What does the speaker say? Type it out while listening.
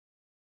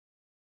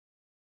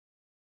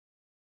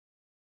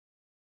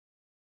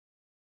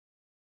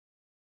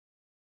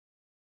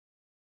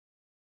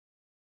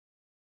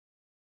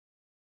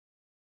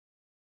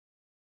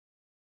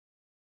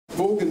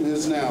Borgen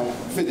has now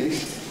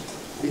finished.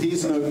 It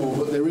is no more,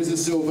 but there is a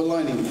silver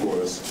lining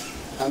for us.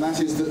 And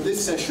that is that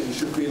this session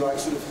should be like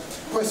sort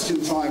of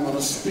question time on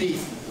a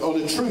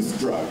truth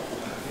drug.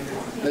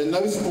 There are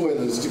no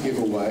spoilers to give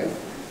away.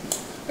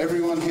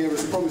 Everyone here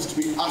has promised to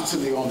be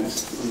utterly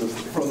honest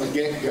from the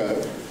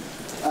get-go.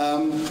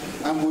 And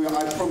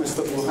I promise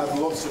that we'll have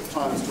lots of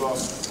time to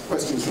ask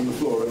questions from the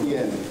floor at the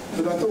end.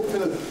 But I thought,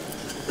 Pilou,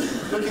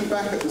 looking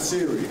back at the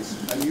series,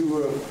 and you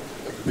were a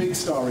big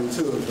star in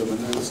 2 of them, and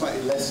there was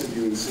slightly less of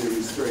you in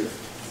series 3.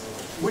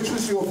 Which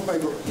was your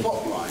favourite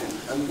plot line,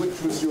 and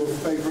which was your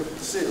favourite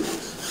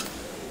series?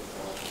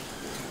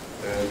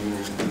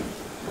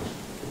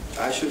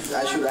 I should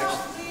actually stand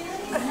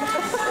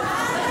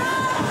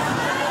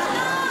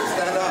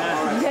up.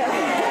 All right.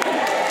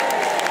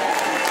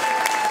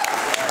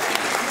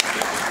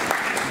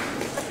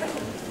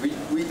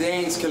 We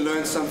Danes can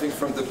learn something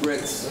from the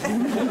Brits.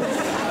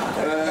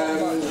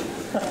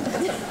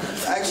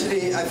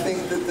 Actually, I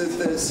think that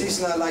the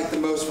season I liked the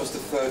most was the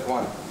 3rd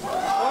one.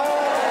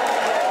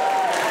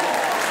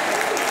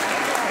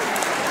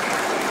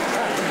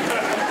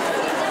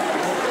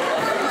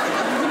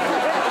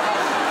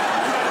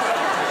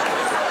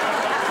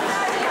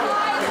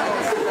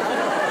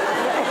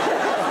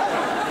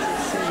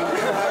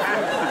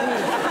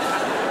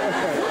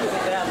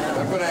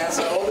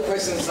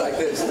 Like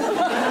this.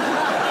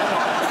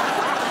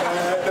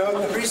 No,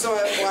 the reason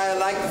why I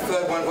liked the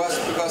 3rd one was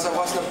because I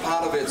wasn't a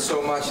part of it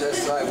so much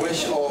as I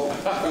wish, or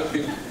could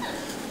be.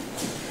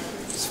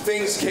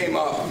 Things came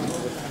up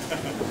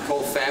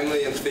called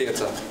family and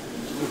theatre.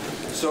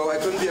 So I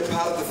couldn't be a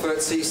part of the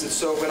 3rd season.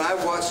 So when I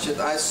watched it,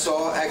 I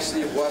saw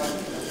actually what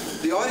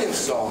the audience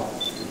saw.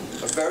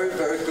 A very,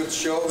 very good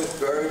show with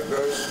very,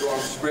 very strong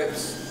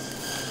scripts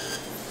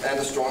and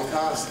a strong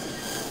cast.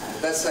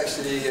 That's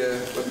actually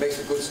what makes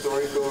a good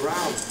story go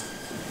around.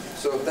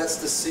 So that's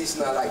the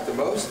season I like the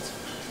most.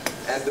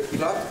 And the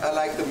plot I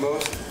like the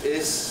most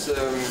is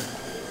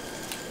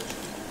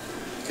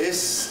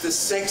the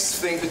sex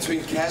thing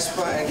between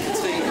Casper and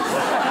Katrine.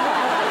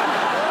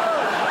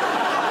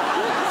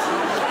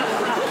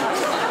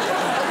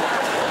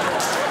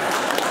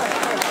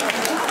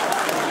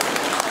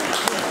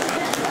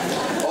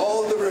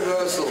 All the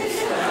rehearsals.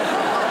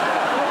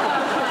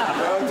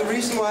 The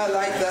reason why I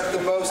like that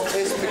the most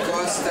is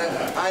because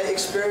that I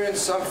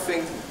experienced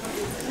something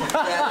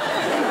that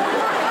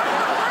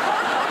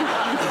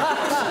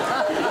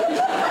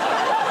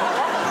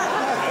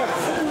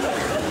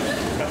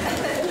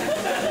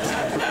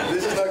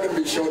this is not going to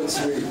be short and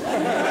sweet,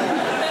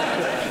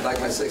 like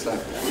my sex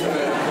life.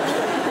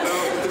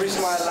 The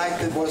reason why I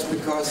liked it was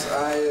because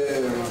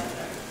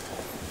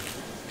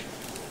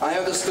I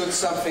understood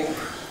something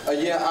a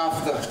year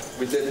after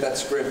we did that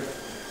script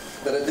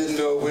that I didn't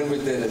know when we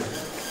did it.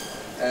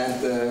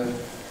 And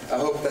I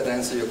hope that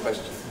answers your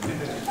question.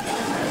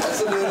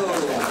 That's a little...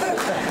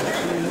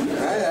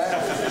 yeah.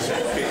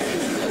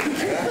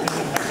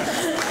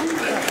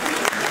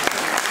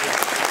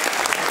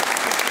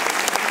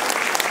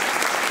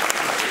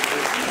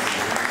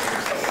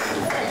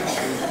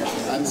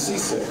 And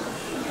Sidse,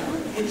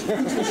 which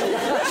was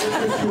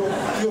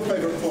your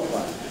favourite plot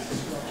line?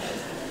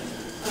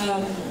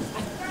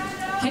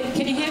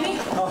 Can you hear me?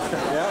 Oh,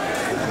 yeah.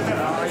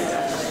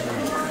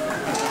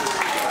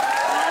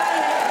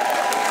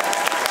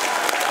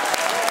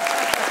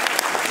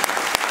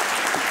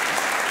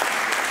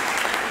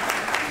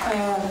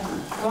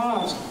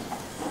 God.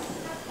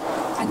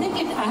 I think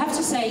I have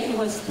to say it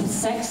was the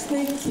sex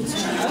thing between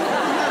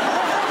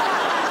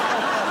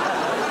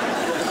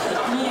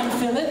me and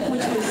Philip,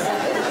 which was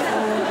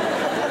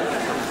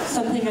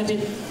something I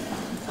didn't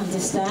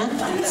understand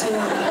until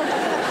I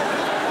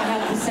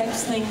had the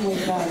sex thing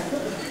with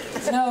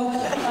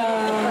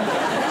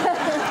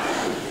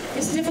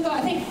it's difficult.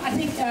 I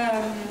think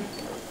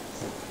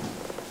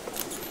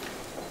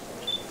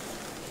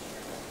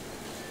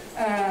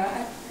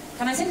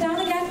can I sit down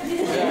again?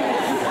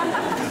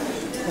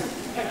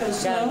 That goes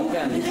slow.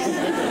 That's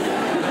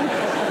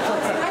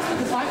nice with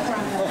the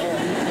background.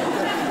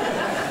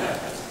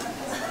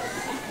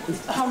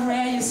 How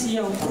rare you see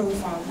your own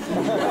profile.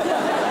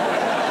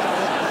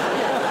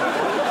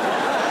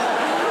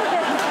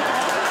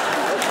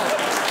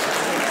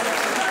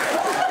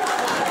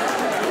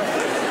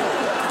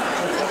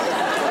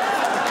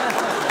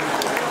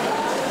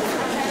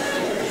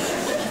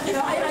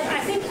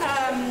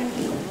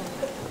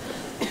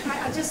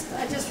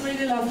 I just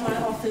really love my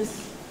office,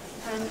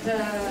 and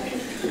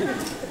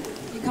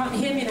you can't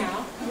hear me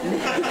now.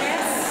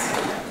 Yes,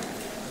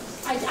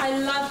 I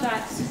love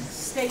that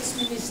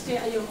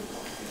Statsministerium.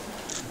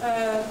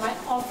 My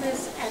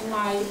office and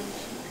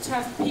to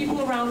have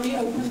people around me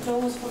open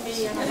doors for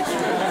me, and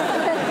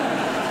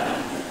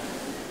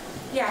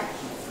yeah.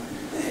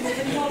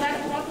 Can you call that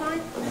a plot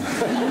line?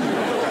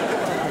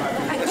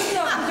 I couldn't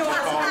open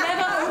doors. I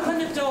never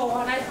opened a door,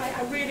 and I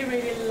really,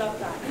 really love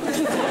that.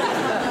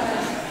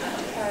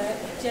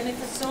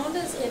 Jennifer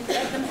Saunders in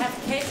Let Them Have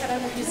Cake, I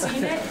don't know if you've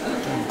seen it,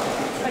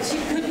 but she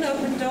couldn't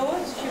open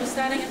doors. She was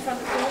standing in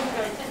front of the door and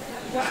going,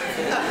 what?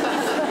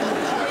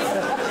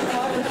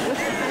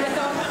 And I thought,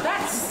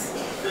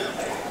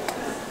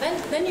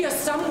 then you're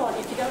someone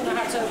if you don't know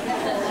how to open a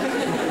door.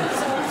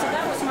 So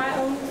that was my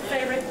own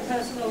favorite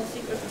personal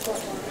secret before.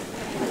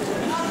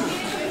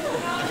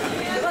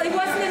 Well, it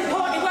wasn't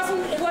important.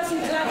 It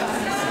wasn't clever.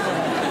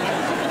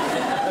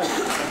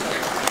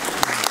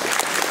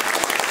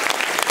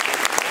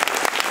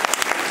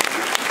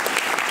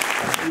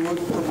 You were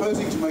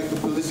proposing to make a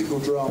political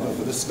drama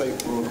for the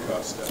state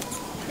broadcaster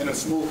in a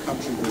small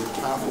country with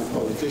powerful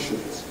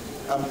politicians.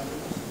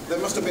 There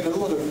must have been a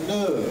lot of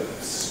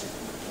nerves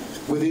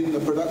within the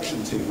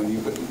production team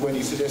when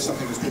you suggest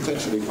something as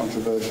potentially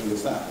controversial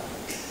as that.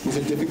 Was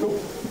it difficult?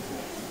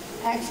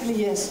 Actually,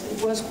 yes,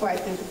 it was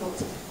quite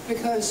difficult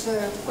because,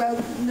 well,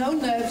 no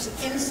nerves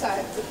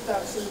inside the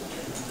production,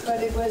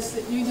 but it was,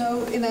 you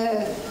know, in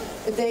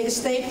a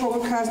state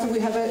broadcaster, we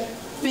have a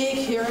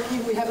big hierarchy,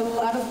 we have a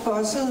lot of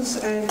bosses,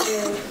 and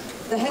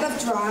the head of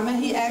drama,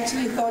 he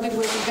actually thought it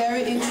was a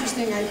very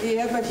interesting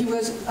idea, but he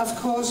was, of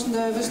course,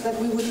 nervous that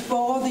we would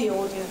bore the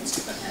audience.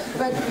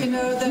 But, you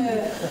know,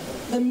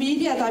 the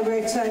media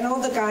director and all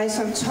the guys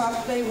on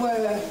top, they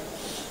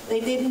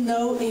didn't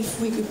know if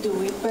we could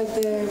do it, but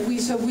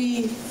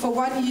for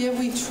 1 year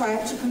we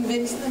tried to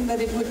convince them that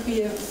it would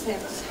be a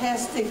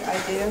fantastic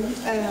idea.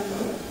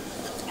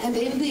 And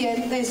in the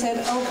end they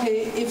said,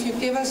 okay, if you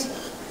give us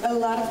a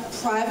lot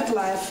of private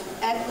life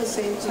at the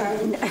same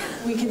time,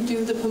 we can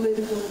do the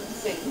political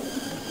thing.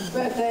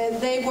 But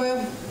they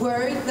were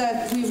worried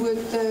that we would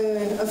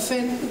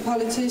offend the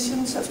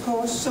politicians, of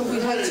course, so we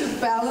had to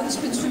balance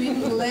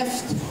between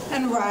left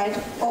and right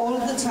all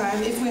the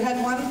time. If we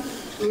had one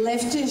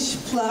leftish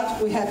plot,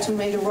 we had to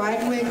make a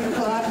right-wing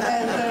plot,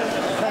 and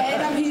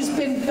Adam, he's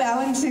been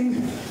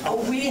balancing,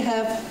 we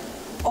have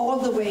all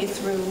the way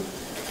through.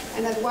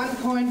 And at one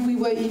point we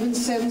were even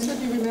censored,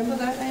 you remember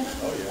that, Adam?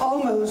 Oh, yeah.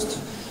 Almost.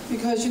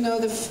 Because, you know,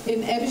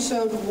 in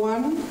episode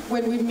 1,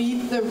 when we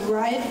meet the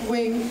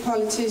right-wing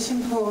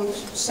politician called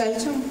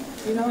Saltum,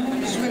 you know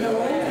him, Svend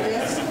Aage,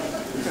 yes.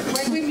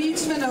 When we meet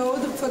Svend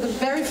Aage for the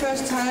very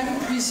first time,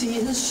 we see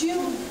his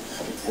shoe.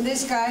 And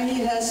this guy,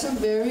 he has some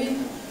very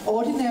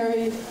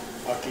ordinary,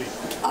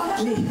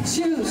 ugly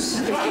shoes.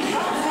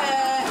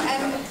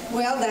 And,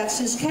 well, that's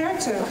his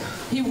character.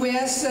 He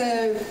wears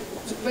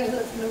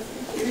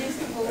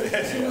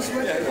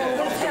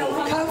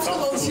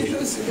comfortable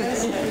shoes,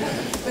 yes.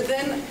 But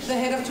then the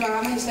head of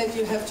drama, he said,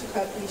 you have to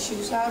cut these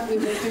shoes out. We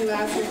make you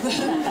laugh at the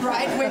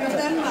right wing of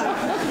Denmark.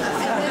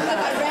 And then the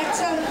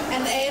director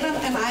and Adam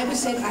and I, we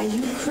said, are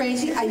you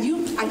crazy? Are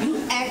you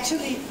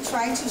actually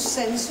trying to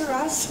censor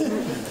us?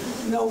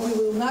 No, we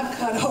will not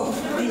cut off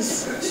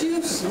these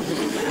shoes.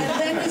 And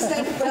then he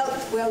said,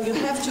 well, you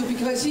have to,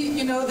 because he,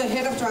 you know, the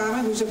head of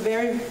drama, who's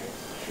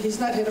he's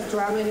not head of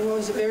drama anymore,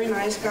 he's a very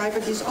nice guy,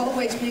 but he's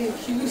always being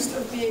accused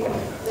of being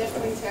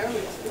left-wing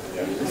terrorist.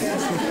 Yeah.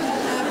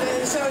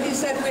 So he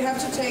said we have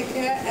to take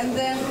care, and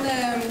then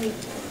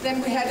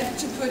we had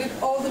to put it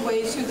all the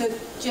way to the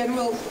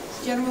general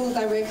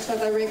director,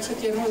 director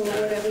general,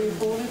 or whatever you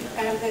call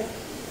it,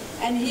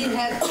 and he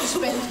had to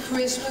spend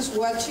Christmas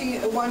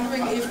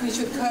wondering if we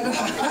should cut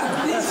off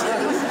these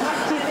shoes.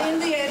 And in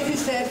the end he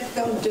said,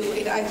 don't do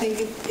it, I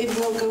think it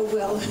will go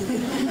well. So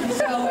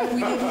we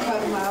didn't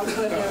cut them out,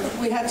 but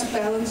we had to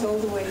balance all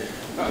the way.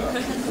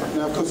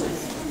 Now, of course,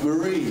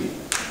 Marie,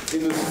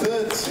 in the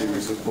 3rd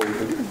series of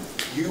Borgen,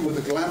 you were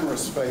the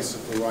glamorous face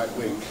of the right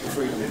wing, the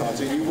Freedom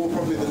Party, and you wore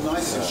probably the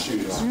nicest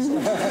shoes.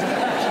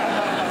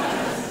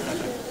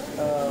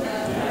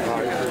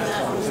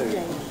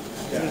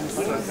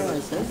 Or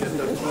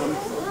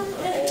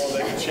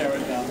they can share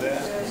it down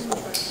there.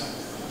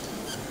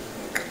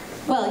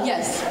 Well,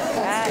 yes.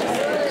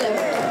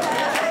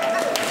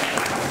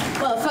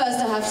 Well, first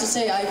I have to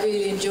say I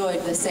really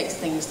enjoyed the Sex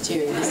Things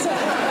series.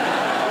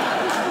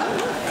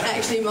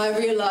 Actually, my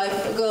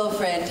real-life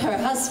girlfriend, her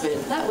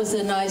husband, that was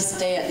a nice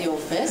day at the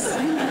office.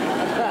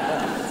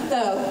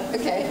 No,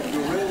 okay.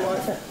 Your real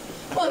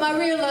life? Well, my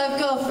real-life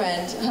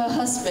girlfriend, her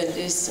husband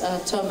is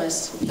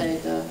Thomas, who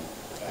played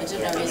I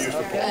don't know, he's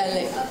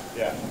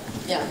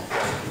yeah.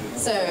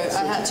 So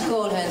I had to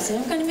call her and say,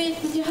 I'm going to meet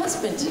with your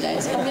husband today.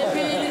 It's going to be a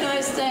really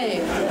nice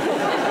day.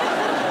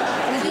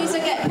 At least I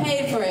get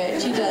paid for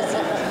it. She does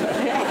it.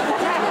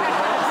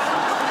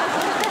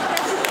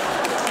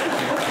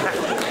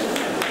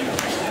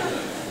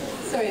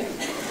 Sorry.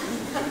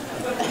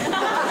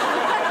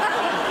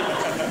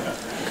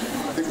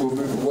 I think we'll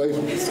move away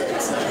from the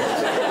sex.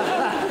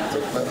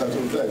 Talk about that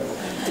all day.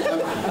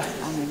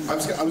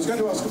 I was going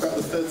to ask about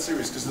the 3rd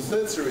series, because the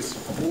 3rd series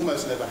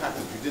almost never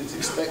happened. You didn't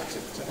expect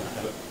it to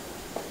happen.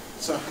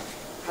 So,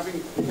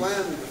 having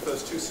planned the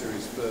first 2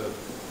 series for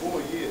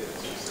 4 years,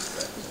 I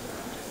suspect,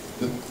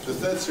 the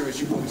 3rd series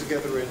you put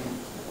together in,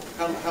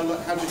 how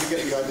did you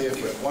get the idea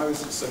for it? Why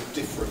was it so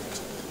different?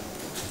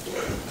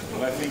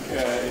 Well, I think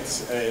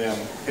it's a...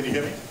 can you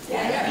hear me?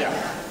 Yeah.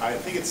 I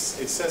think it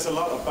says a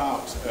lot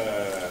about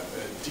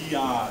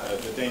DR,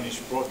 the Danish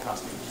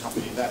broadcasting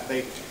company, that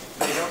they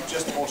don't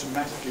just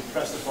automatically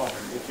press the button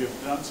if you've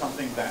done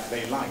something that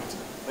they liked.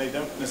 They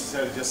don't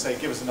necessarily just say,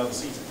 give us another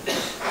season.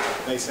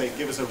 They say,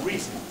 give us a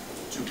reason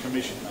to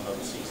commission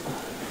another season.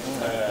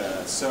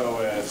 So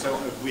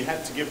we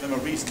had to give them a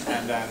reason,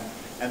 and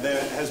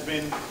there has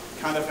been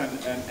kind of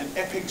an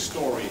epic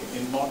story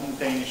in modern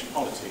Danish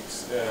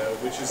politics,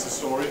 which is the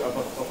story of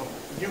a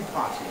new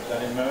party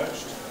that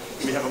emerged.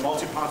 We have a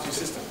multi-party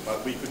system,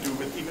 but we could do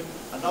with even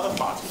another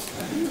party,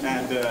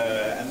 and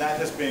that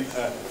has been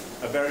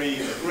a very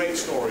great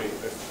story,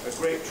 a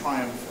great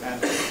triumph, and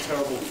a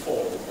terrible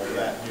fall of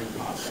that new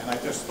party. And I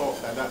just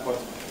thought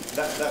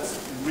that's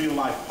real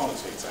life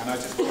politics, and I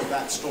just thought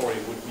that story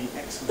would be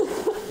excellent.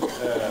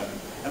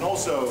 And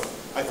also,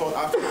 I thought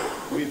after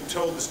we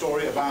told the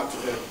story about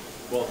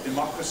well,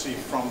 democracy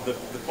from the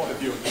point of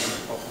view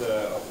of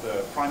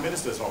the Prime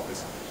Minister's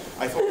office,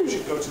 I thought we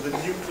should go to the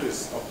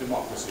nucleus of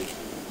democracy,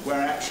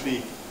 where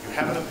actually you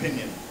have an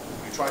opinion,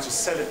 you try to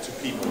sell it to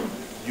people,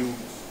 you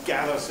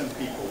gather some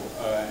people,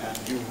 and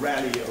you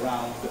rally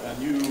around a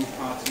new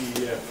party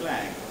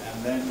flag,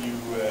 and then you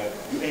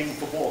aim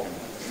for Borgen.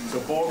 So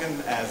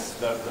Borgen, as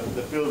the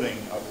building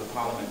of the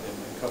parliament in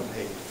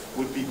Copenhagen,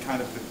 would be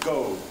kind of the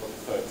goal of the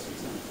third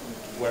season,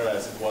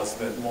 whereas it was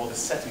more the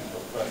setting of the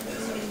first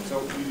season. So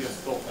we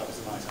just thought that was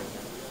a nice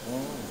idea.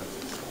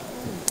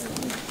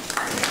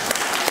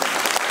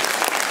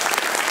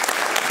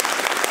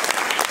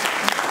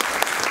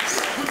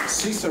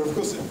 Sidse, of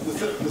course,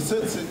 the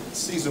third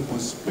season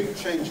was big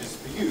changes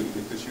for you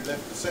because you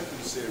left the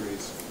second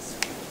series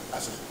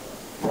as a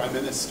Prime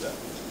Minister,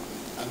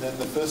 and then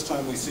the first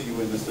time we see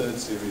you in the third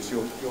series,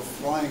 you're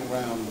flying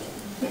around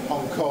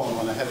Hong Kong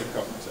on a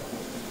helicopter.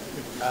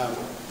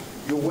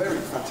 You're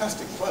wearing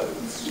fantastic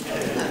clothes.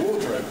 The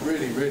wardrobe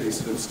really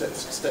sort of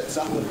steps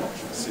up a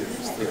notch in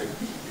series 3.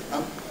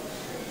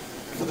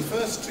 For the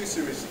first two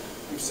series,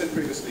 you've said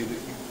previously that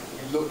you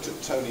looked at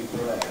Tony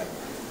Blair.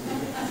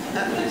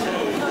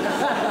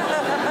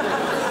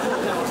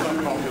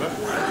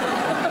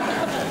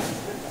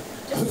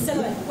 Just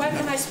silhouette. Where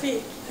can I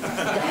speak?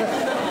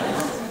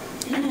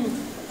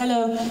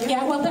 Hello.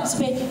 Yeah, well, that's a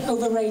bit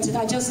overrated.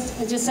 I just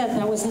said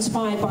that I was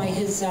inspired by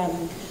his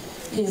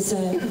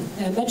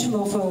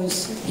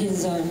metamorphose,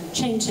 his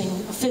changing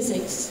of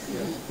physics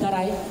that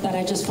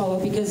I just follow,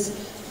 because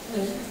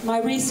my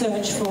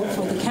research for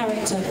the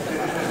character.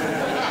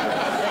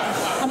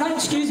 I'm not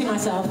excusing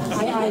myself.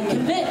 I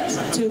commit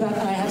to that.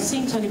 I have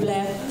seen Tony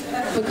Blair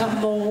become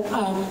more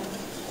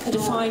a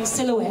defined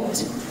silhouette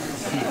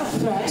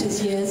throughout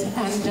his years,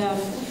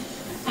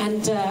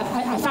 and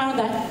I found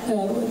that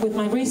with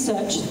my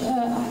research,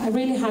 I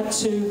really had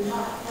to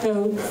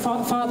go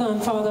farther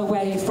and farther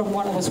away from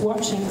what I was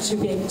watching to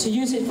be able to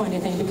use it for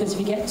anything, because if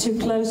you get too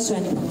close to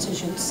any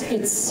politicians,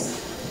 it's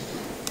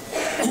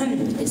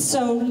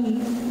so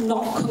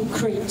not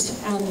concrete,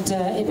 and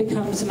it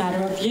becomes a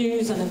matter of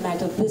views and a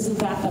matter of this and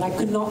that I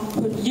could not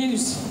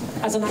use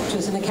as an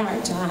actress in a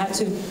character. I had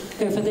to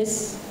go for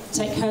this,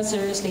 take her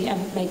seriously, and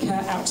make her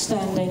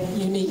outstanding,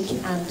 unique,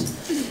 and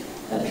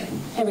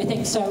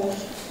everything. So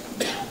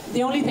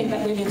the only thing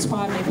that really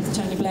inspired me with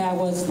Tony Blair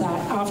was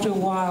that after a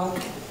while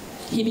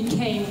he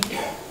became,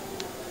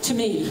 to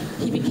me,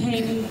 he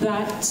became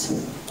that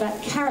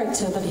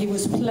character that he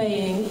was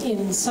playing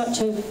in such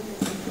a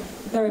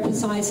very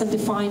precise and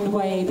defined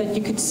way that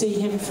you could see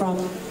him from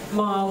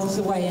miles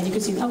away, and you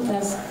could see, oh,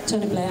 there's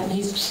Tony Blair, and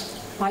he's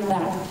like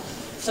that.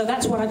 So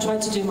that's what I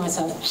tried to do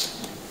myself.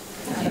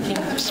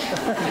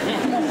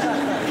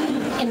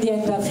 In the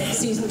end of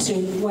season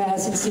 2,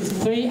 whereas in season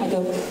 3 I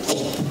go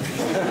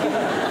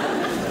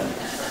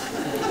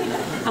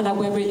and I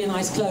wear really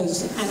nice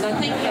clothes. And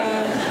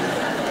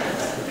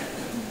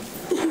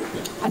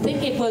I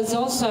think it was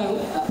also,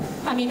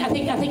 I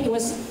think it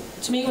was,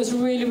 to me it was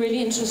really,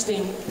 really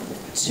interesting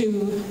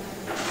to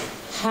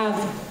have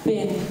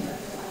been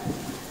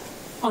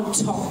on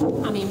top.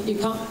 I mean, you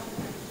can't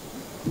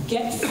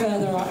get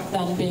further up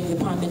than being the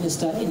Prime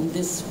Minister in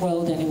this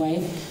world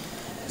anyway.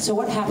 So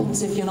what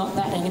happens if you're not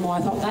that anymore? I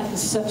thought that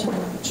was such an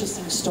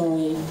interesting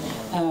story.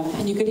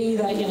 And you could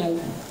either, you know,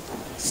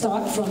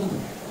 start from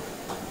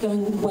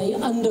going way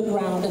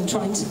underground and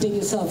trying to dig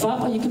yourself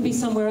up, or you can be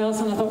somewhere else.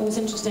 And I thought it was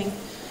interesting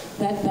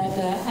that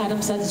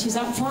Adam said she's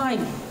out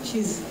flying.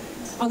 She's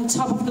on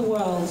top of the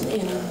world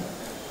in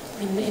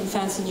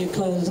fancy new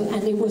clothes,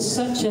 and it was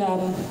such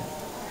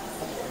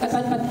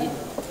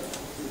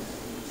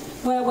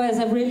whereas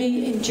I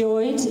really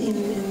enjoyed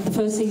in the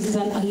first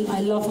season,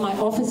 I love my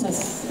office,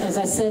 as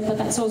I said, but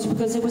that's also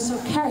because it was so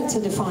character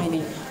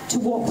defining to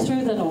walk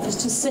through that office,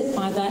 to sit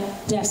by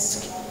that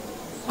desk.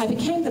 I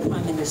became the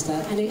Prime Minister,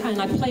 and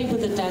I played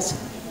with the desk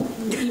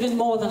even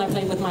more than I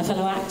played with my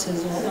fellow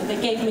actors, or they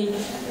gave me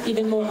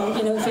even more,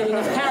 you know, feeling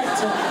of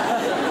character.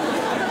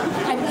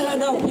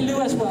 No,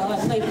 Pilou as well. I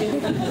played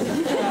with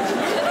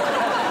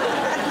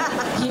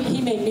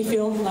he made me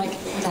feel like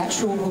a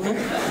natural woman.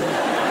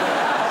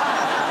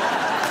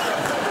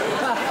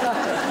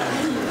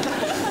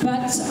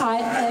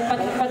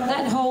 But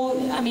that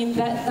whole, I mean,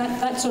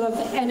 that sort of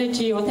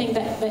energy or thing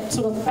that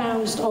sort of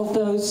bounced off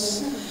the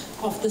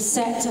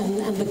set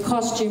and the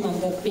costume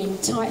and the being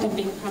tight and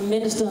being Prime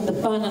Minister and the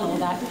bun and all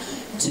that,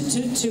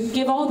 to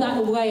give all that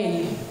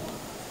away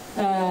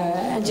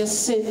and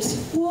just sit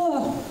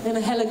in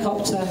a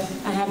helicopter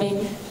and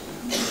having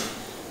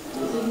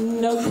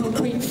no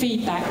concrete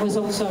feedback was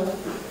also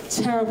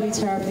terribly,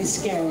 terribly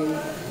scary.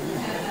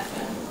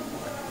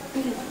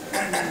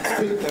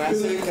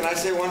 Can I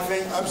say one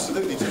thing?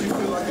 Absolutely. Did you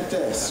feel like a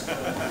desk?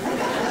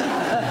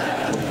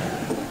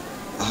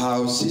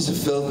 How Sidse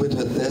felt with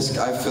her desk,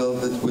 I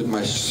felt it with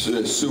my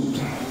suit.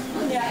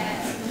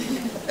 Yeah.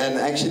 And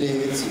actually,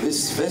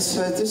 this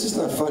is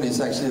not funny. It's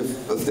actually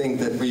a thing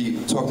that we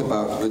talked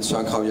about with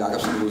Søren Kragh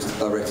Jacobsen, who was the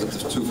director of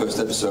the 2 first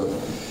episodes.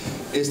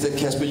 Is that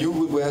Kasper Juhl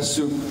would wear a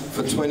suit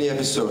for 20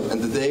 episodes,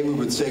 and the day we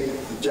would take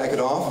the jacket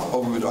off,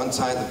 or we would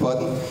untie the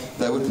button,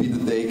 that would be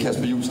the day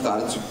Kasper Juhl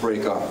started to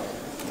break up.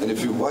 And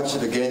if you watch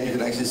it again, you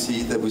can actually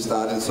see that we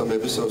started in some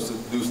episodes to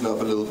loosen up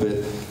a little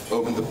bit,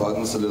 open the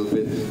buttons a little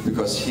bit,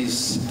 because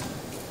he's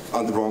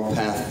on the wrong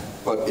path.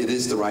 But it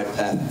is the right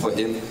path for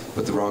him,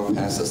 but the wrong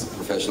path as a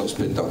professional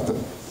spin doctor.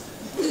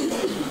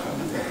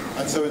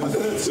 And so in the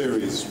 3rd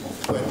series,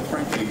 when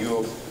frankly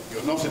you're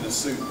not in a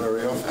suit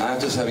very often. I'm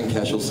just having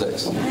casual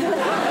sex.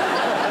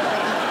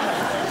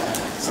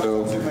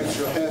 Sometimes it makes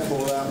your hair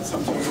fall out,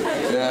 sometimes it...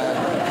 Yeah.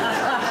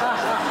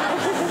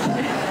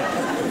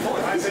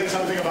 Can I say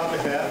something about the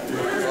hair?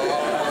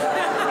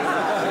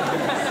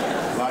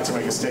 I'd like to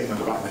make a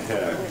statement about the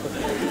hair.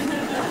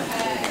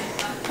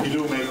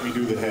 Pilou made me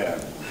do the hair.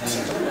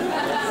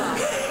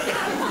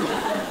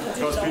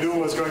 Because Pilou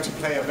was going to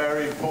play a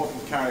very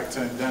important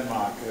character in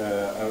Denmark,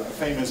 a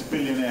famous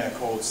billionaire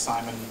called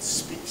Simon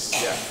Spies.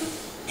 Yeah.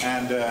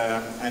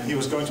 And he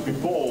was going to be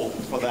bald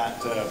for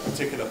that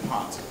particular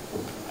part.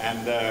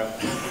 And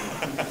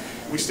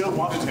we still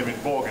wanted him in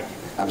Borgen.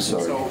 I'm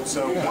sorry.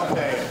 So one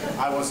day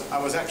I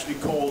was actually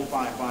called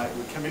by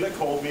Camilla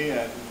called me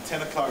at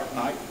 10 o'clock at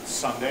night,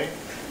 Sunday,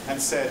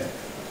 and said,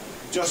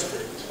 just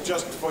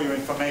for your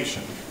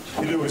information,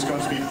 Pilou is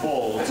going to be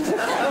bald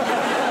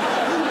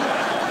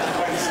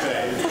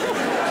Wednesday,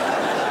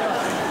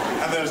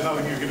 and there's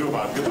nothing you can do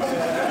about it. Goodbye.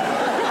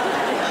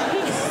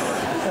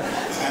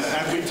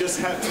 And we just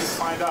had to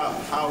find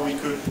out how we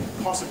could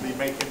possibly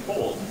make him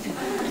bald.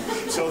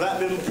 So that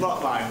little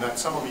plot line that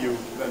some of you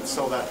that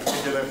saw that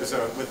particular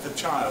episode with the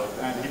child,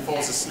 and he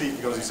falls asleep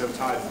because he's so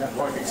tired and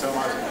working so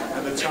much,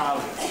 and the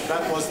child,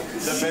 that was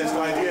the best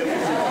idea.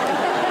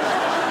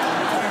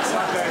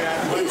 Sunday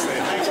and Wednesday.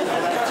 Thank you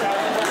for that child.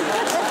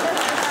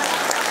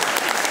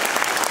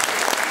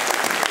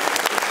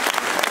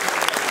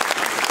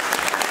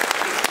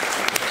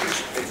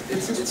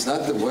 It's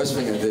not the worst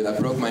thing I did. I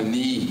broke my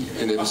knee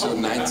in episode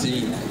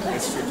 19. Well,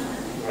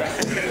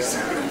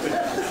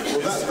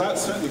 that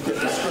certainly kept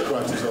the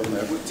scriptwriters on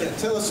there. But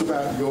tell us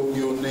about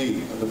your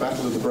knee and the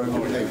Battle of the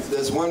Broken Knee.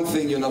 There's one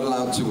thing you're not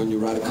allowed to when you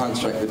write a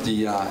contract with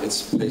DR.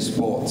 It's play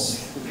sports.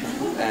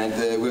 And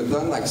we've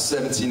done like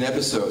 17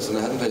 episodes, and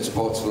I hadn't played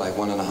sports for like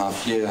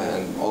 1.5 years,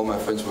 and all my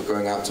friends were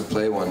going out to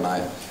play one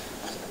night.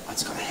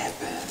 What's gonna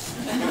happen?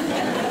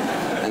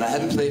 And I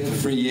hadn't played for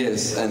 3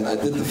 years, and I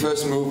did the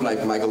first move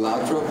like Michael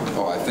Laudrup,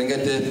 or I think I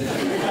did,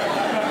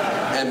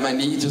 and my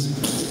knee just...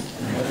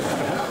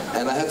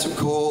 And I had to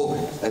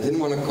call, I didn't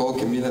want to call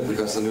Camilla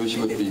because I knew she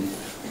would be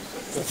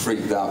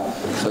freaked out.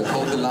 So I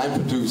called the line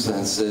producer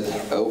and said,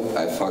 oh,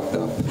 I fucked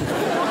up.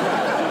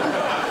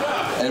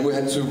 And we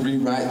had to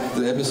rewrite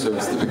the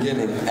episodes, the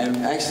beginning. And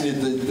actually,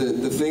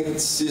 the thing that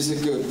Sidse,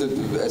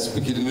 as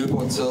Birgitte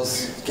Nyborg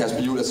tells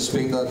Kasper Juhl as a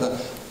spin doctor,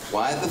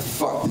 why the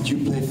fuck did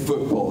you play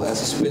football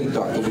as a spin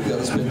doctor with the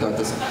other spin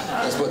doctors?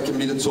 That's what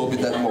Camilla told me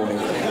that morning.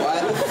 Why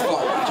the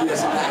fuck did you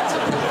as an actor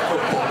play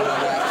football with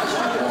other actors?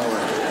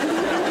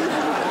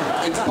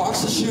 In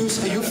boxer shoes?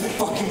 Are you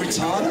fucking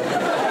retarded?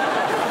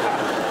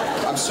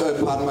 I'm sorry,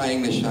 pardon my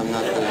English, I'm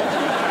not there.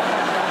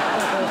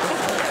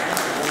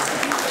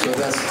 So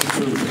that's the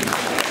truth.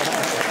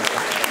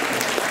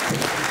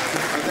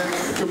 And then,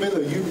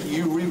 Camilla,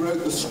 you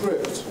rewrote the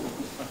script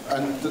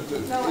and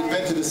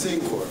invented a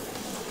scene for it.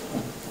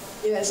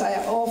 Yes,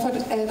 I offered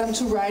Adam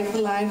to write the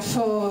line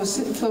for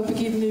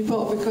Birgitte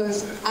Nyborg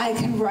because I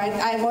can write.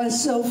 I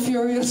was so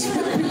furious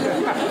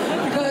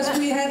because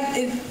we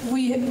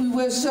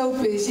were so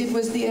busy. It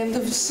was the end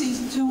of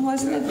season 2,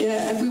 wasn't it?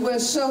 Yeah, and we were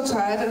so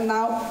tired, and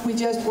now we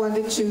just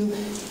wanted to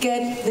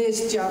get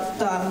this job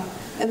done.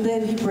 And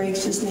then he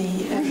breaks his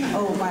knee, and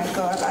oh my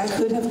God, I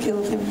could have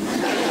killed him.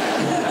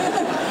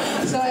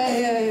 So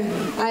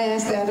I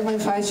asked Adam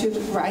if I should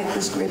write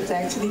the script,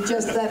 actually,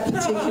 just that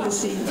particular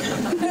scene.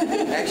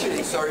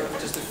 Actually, sorry,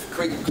 just a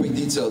quick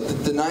detail.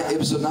 The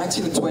episode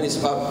 19 and 20 is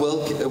about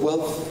welfare.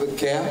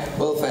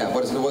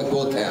 What is the word?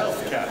 Welfare.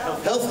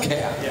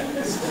 Healthcare.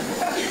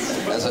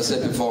 Yeah. As I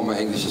said before, my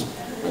English is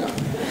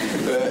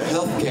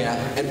healthcare.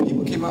 And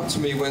people came up to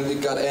me when they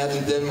got aired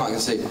in Denmark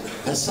and say,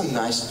 "That's a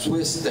nice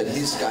twist that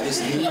he's got his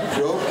knee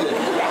broken.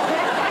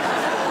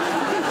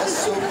 That's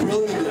so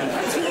brilliant."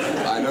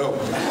 I know.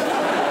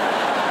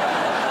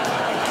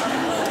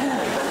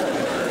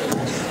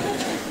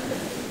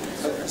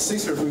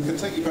 Sidse, if we can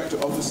take you back to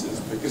offices,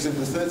 because in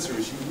the 3rd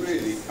series you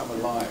really come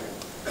alive.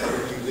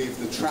 You leave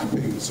the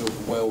trappings of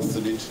wealth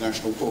and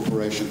international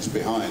corporations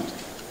behind,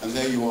 and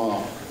there you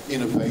are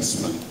in a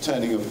basement,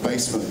 turning a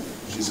basement,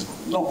 which is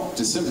not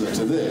dissimilar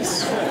to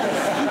this,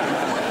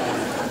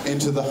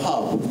 into the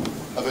hub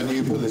of a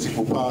new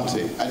political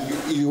party. And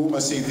you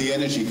almost see the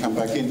energy come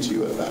back into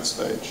you at that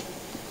stage.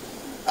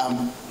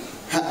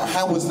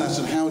 How was that,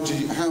 and how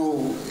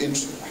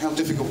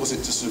difficult was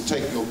it to sort of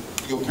take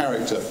your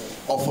character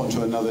off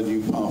onto another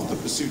new path, the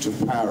pursuit of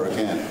power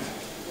again?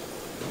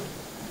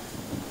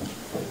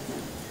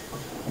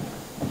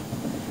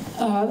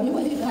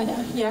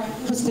 Yeah,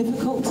 it was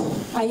difficult.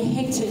 I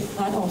hated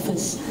that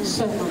office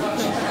so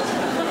much.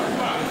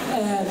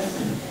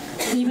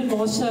 Even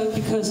more so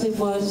because it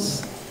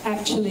was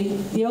actually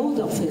the old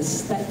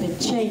office that they'd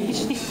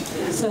changed.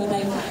 So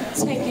they've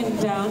taken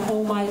down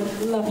all my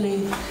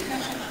lovely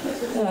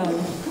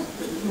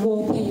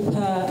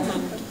wallpaper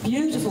and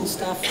beautiful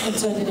stuff and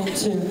turned it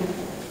into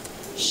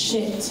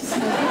shit.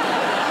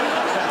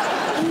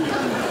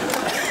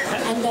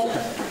 And then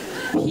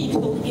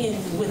people in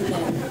with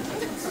them.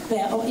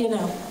 You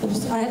know,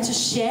 I had to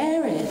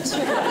share it.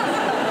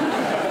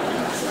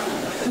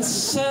 With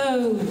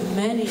so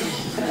many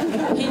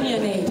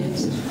opinionated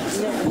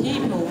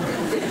people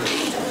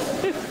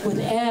with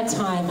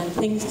airtime and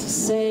things to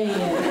say.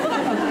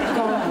 Oh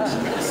God.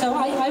 So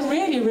I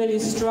really, really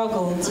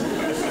struggled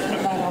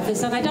in that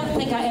office, and I don't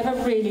think I ever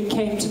really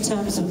came to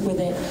terms with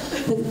it.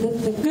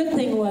 The good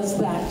thing was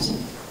that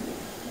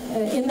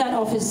in that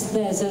office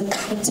there's a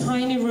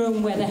tiny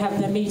room where they have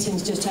their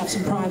meetings just to have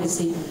some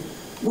privacy,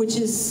 which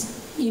is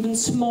even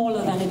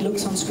smaller than it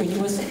looks on screen.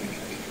 It was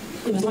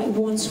like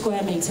 1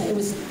 square meter. It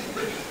was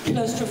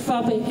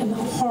claustrophobic and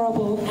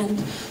horrible,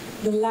 and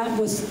the lab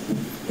was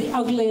the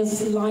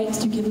ugliest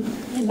light you can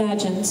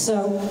imagine.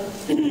 So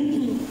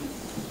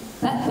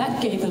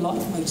that gave a lot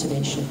of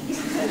motivation.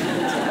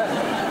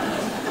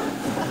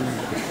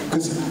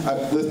 Because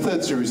the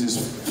third series is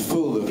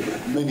full of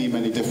many,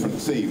 many different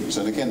themes.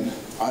 And again,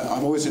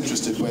 I'm always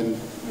interested when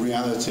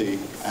reality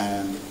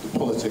and the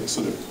politics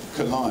sort of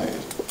collide.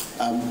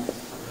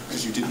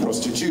 Because you did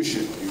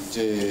prostitution, you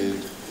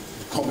did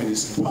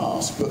communist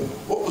past, but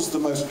what was the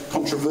most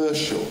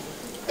controversial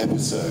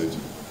episode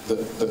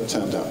that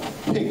turned up?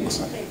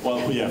 Pigs, I think.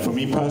 Well, yeah, for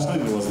me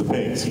personally, it was the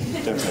pigs,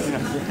 definitely.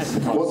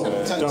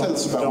 Because, tell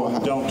us about what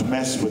happened. Don't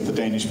mess with the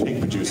Danish pig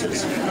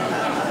producers.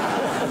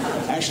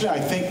 Actually, I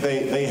think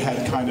they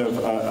had kind of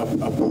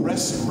a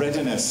press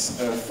readiness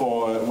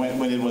for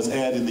when it was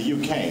aired in the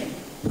UK.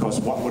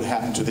 Because what would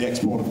happen to the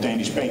export of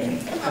Danish bacon?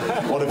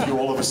 What if you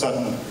all of a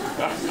sudden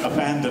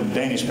abandoned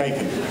Danish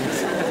bacon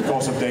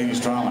because of Danish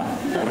drama?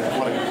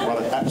 What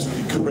an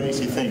absolutely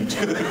crazy thing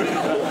to do.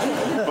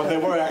 But they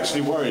were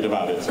actually worried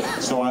about it.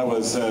 So I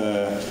was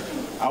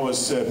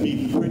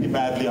beaten pretty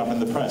badly up in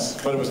the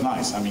press. But it was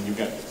nice. I mean, you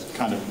get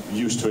kind of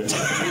used to it.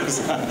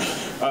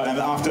 And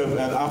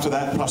after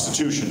that,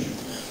 prostitution.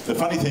 The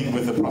funny thing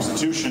with the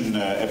prostitution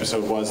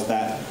episode was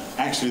that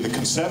actually the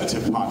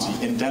Conservative Party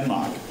in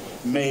Denmark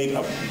made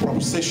a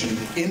proposition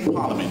in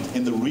Parliament,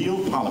 in the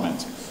real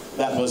Parliament,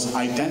 that was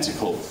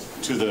identical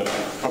to the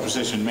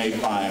proposition made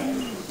by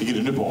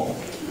Birgitte Nyborg.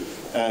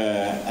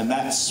 And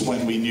that's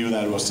when we knew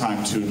that it was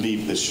time to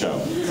leave this show.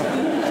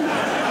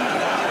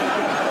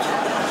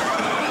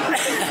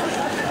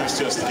 I was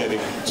just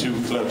getting too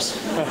close.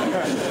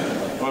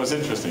 Well, it was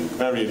interesting,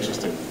 very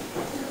interesting.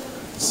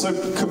 So,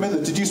 Camilla,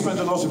 did you spend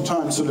a lot of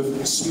time sort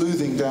of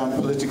smoothing down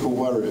political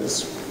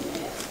worries?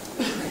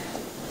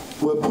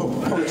 Were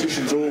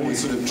politicians always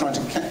sort of trying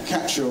to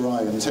catch your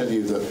eye and tell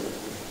you that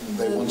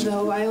they wanted...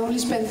 No, I only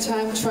spent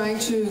time trying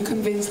to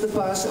convince the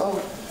boss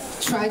or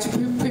try to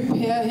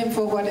prepare him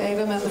for what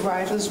Adam and the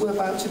writers were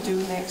about to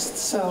do next.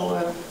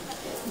 So,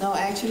 no,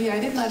 actually, I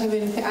did not have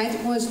anything. I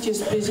was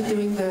just busy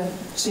doing the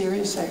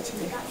series,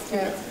 actually.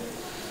 Yeah.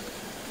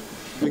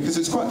 Because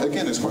it's quite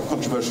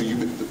controversial.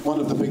 One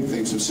of the big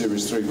themes of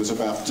Series 3 was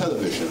about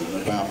television,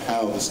 and about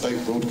how the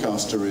state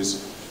broadcaster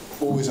is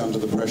always under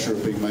the pressure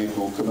of being made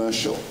more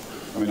commercial.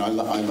 I mean, I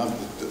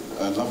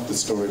loved the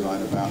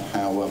storyline about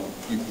how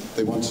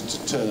they wanted to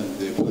turn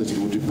the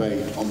political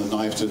debate on the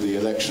night of the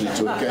election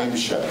into a game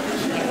show.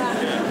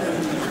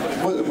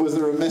 Was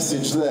there a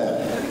message there?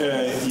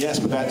 Yes,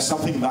 but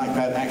something like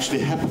that actually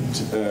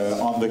happened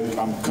on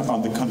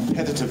the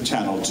competitive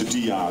channel to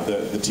DR,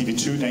 the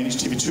TV2, Danish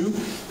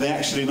TV2. They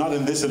actually, not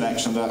in this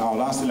election, our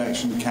last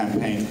election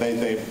campaign,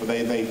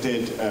 they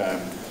did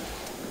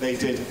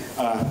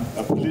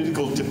a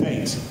political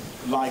debate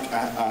like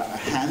a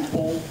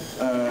handball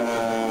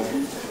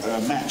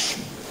match.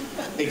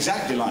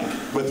 Exactly like,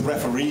 with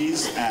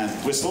referees and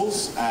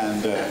whistles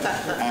and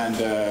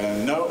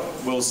no,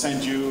 we'll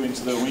send you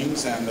into the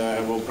wings and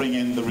we'll bring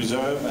in the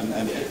reserve,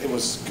 and it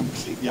was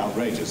completely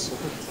outrageous.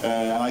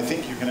 And I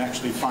think you can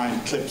actually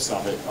find clips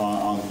of it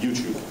on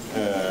YouTube.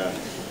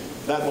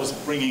 That was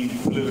bringing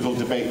political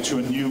debate to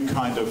a new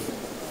kind of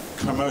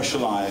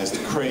commercialized,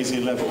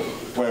 crazy level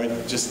where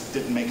it just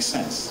didn't make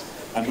sense.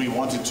 And we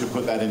wanted to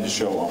put that in the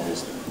show,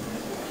 obviously.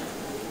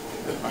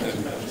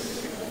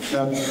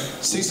 Now,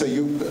 Sidse,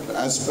 you,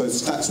 as both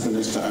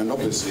Statsminister and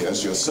obviously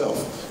as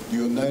yourself,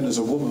 you're known as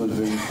a woman of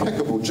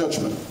impeccable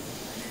judgment.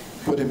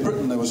 But in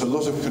Britain there was a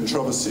lot of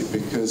controversy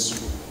because,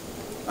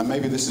 and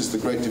maybe this is the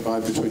great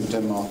divide between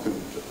Denmark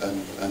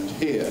and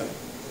here,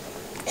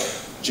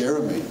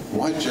 Jeremy.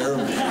 Why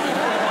Jeremy?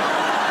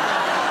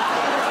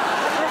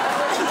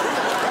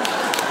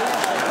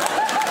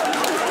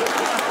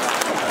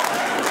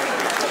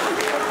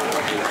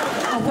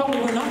 I thought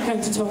we were not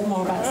going to talk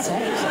more about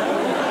sex.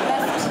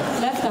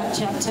 Left that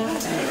chapter.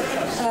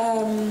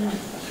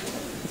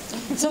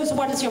 So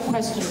what is your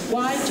question?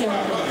 Why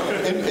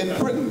Jeremy? In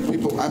Britain,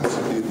 people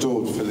absolutely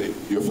adored Philippe,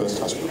 your first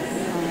husband.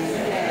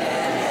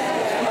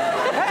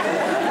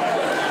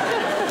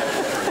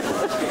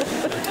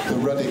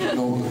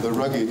 The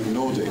rugged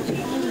Nordic.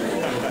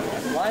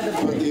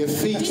 But the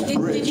effete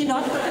Brit. Did you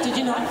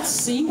not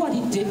see what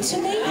he did to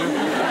me?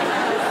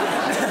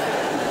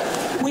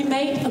 We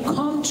made a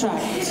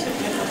contract,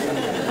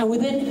 and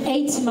within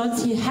 18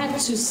 months he had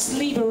to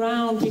sleep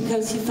around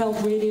because he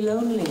felt really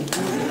lonely.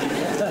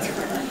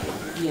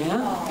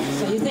 Yeah.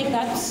 So you think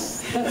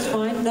that's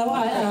fine? No,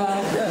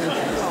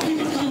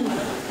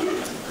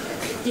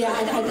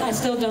 I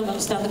still don't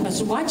understand the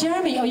question. Why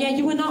Jeremy? Oh yeah,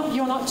 you're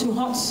not too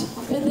hot.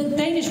 The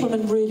Danish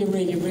women really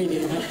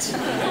liked.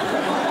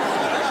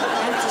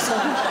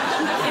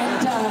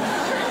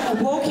 And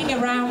walking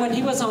around when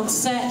he was on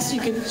set,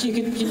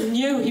 you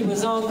knew he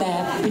was on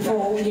there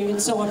before you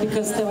saw him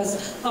because there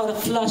was a lot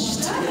of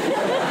flushed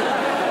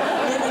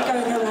women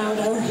going around.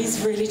 Oh, he's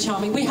really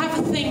charming. We have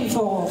a thing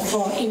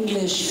for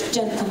English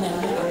gentlemen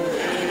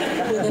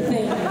with a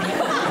thing.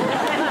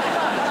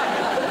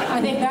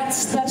 I think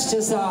that's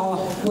just our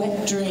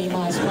wet dream,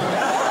 I suppose.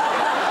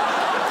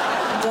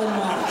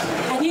 Denmark.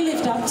 And you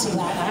lived up to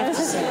that, I have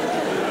to say.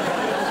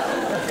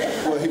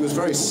 Well, he was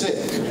very sick.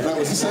 That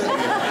was certainly.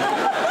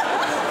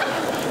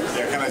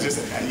 Yeah, can I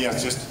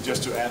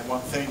just to add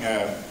one thing?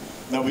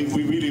 No, we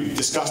really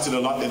discussed it a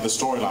lot in the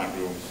storyline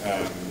room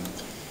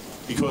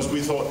because we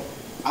thought,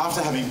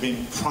 after having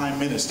been Prime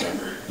Minister,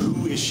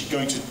 who is she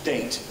going to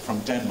date from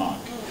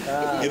Denmark?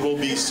 It will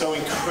be so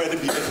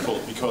incredibly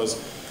difficult because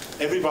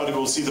everybody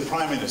will see the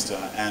Prime Minister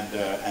and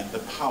the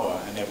power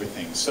and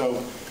everything.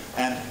 So,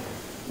 and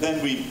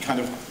then we kind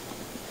of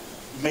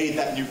made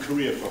that new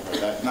career for her.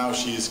 That now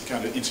she is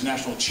kind of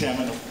international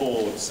chairman of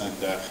boards,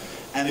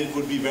 and it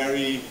would be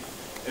very.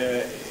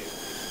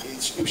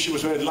 She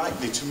was very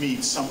likely to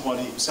meet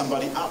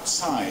somebody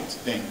outside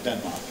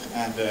Denmark,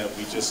 and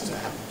we just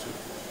happened to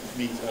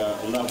meet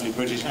a lovely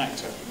British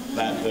actor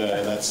that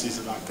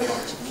Sidse Babett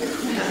Knudsen.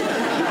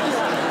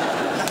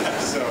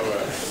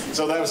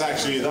 So that was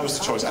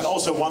the choice. And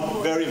also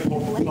one very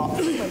important plot,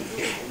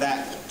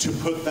 that to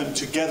put them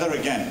together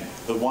again,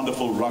 the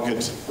wonderful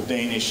rugged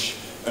Danish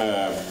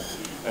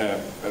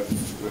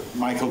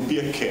Michael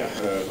Birkær,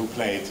 who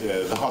played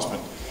the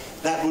husband,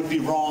 that would be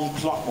wrong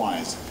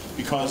plot-wise,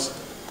 because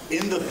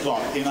in the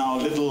plot, in our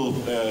little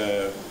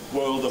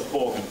world of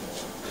Borgen,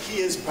 he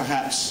is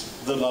perhaps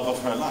the love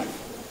of her life.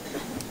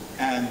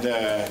 And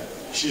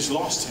she's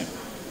lost him.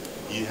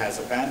 He has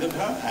abandoned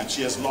her, and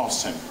she has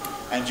lost him.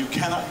 And you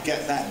cannot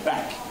get that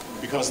back,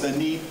 because there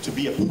needs to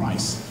be a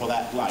price for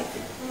that life.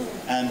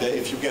 And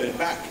if you get it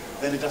back,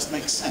 then it doesn't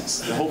make sense.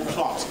 The whole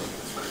plot,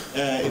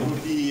 it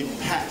would be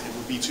pat, it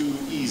would be too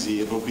easy,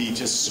 it would be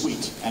just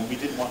sweet. And we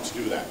didn't want to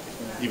do that,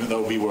 even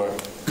though we were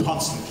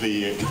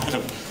constantly kind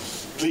of,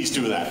 please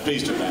do that,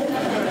 please do that.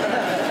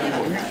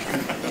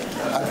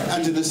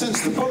 And in a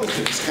sense, the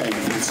politics came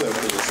full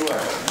circle as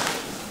well.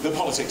 The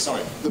politics,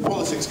 sorry. The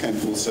politics came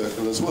full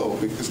circle as well,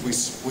 because we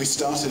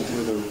started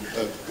with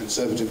a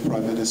Conservative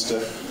Prime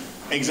Minister.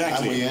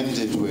 Exactly. And we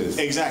ended with.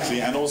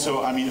 Exactly, and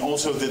also, I mean,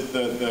 also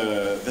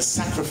the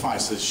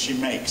sacrifices she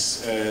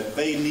makes,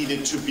 they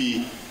needed to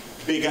be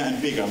bigger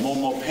and bigger, more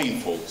and more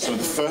painful. So in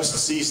the first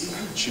season,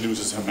 she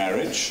loses her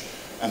marriage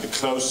and the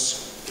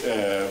close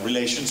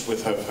relations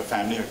with her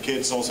family, her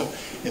kids also.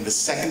 In the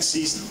second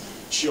season,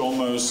 she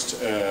almost,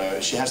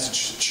 she has to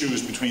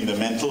choose between the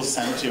mental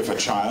sanity of her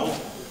child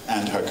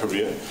and her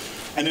career.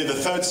 And in the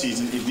third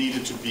season, it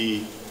needed to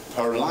be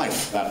her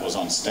life that was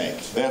on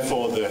stake.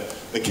 Therefore,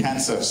 the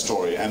cancer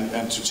story.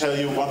 And to tell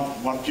you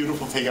one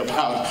beautiful thing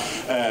about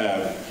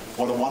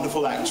what a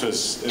wonderful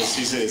actress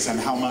Sidse is, and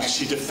how much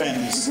she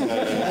defends,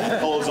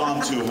 holds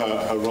on to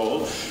her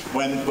role.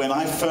 When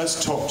I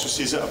first talked to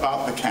Sidse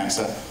about the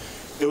cancer,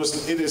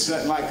 it is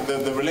like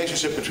the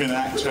relationship between an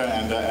actor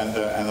and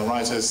the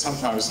writer is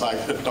sometimes like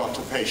a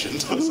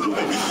doctor-patient or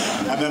something.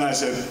 And then I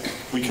said,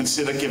 we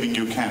consider giving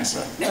you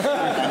cancer.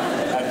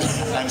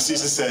 And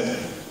Sidse said,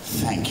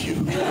 thank you.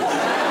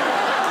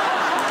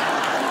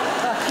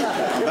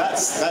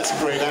 That's a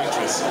great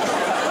actress.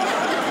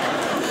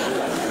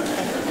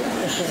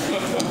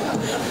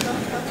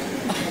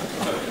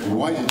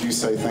 Why did you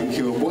say thank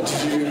you, and what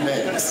did you do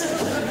next?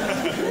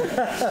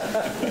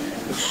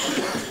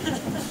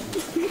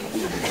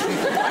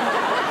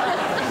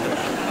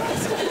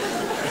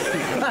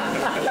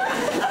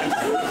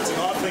 It's an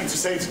odd thing to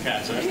say to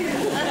cancer.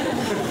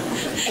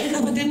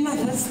 No, but didn't I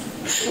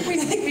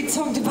think we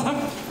talked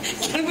about,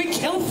 can we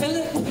kill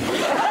Philip?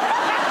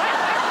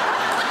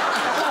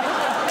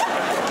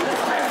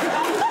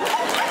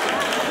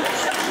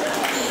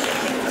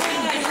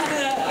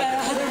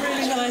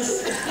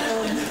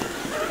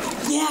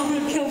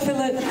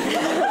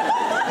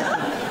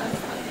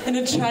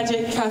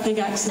 tragic traffic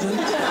accident.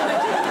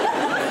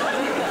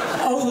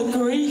 Oh, the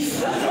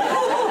grief.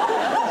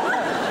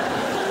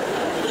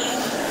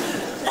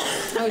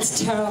 Oh,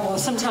 it's terrible.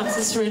 Sometimes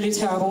it's really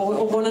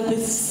terrible. One of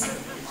this,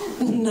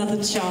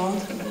 another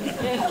child.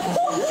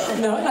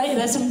 No,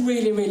 there's some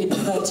really, really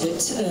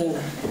perverted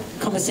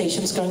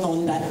conversations going on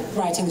in that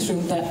writing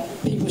room that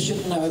people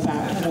shouldn't know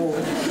about at all.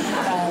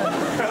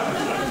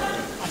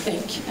 I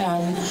think.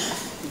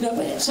 No,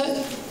 but, so,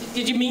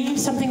 did you mean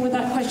something with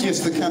that question? Yes,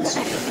 the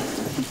cancer.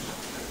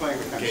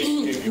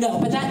 No,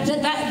 but that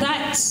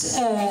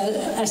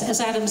as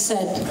Adam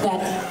said,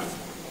 that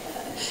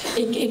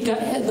it got,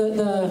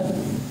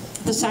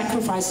 the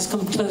sacrifices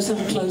come closer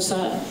and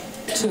closer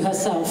to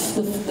herself.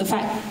 The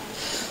fact.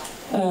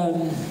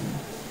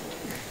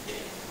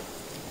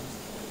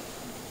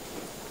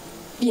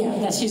 Yeah,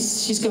 that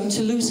she's going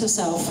to lose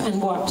herself,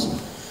 and what?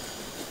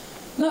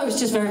 No, it's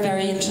just very,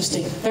 very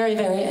interesting. Very,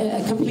 very,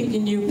 a completely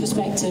new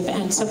perspective,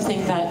 and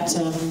something that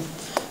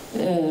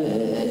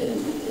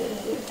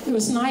it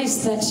was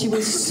nice that she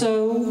was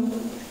so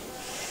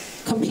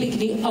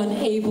completely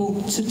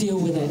unable to deal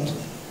with it,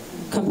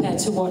 compared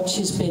to what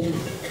she's been.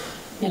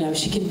 You know,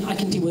 I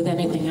can deal with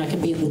anything. I can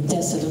be in the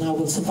desert and I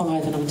will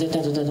survive, and I'm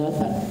da-da-da-da-da.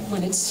 But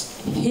when it's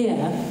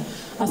here,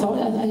 I thought,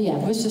 yeah,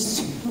 it was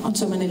just on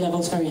so many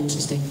levels very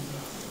interesting.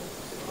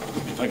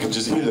 If I could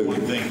just add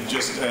one thing,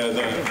 just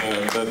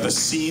the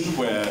scene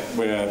where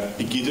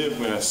Birgitte,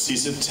 where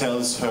Sidse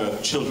tells her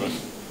children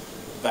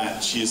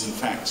that she is in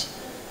fact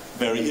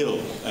very ill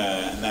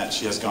and that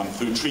she has gone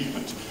through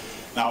treatment.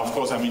 Now, of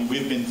course, I mean,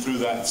 we've been through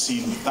that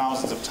scene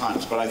thousands of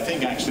times, but I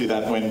think actually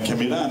that when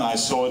Camilla and I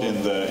saw it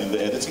in the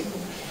editing,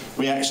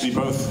 we actually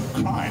both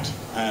cried,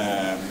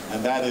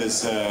 and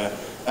that's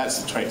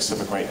the traits of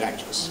a great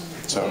actress.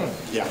 So,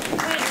 yeah.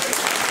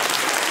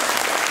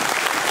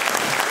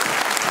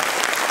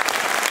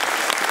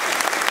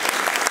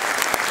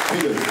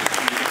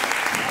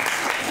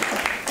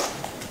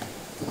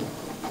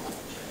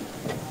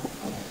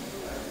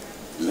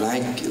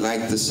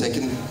 Like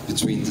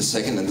between the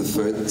second and the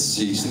third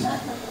season,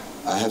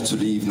 I have to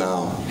leave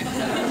now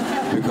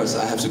because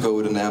I have to go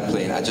with an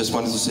airplane. I just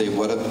wanted to say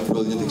what a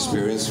brilliant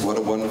experience, what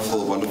a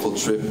wonderful, wonderful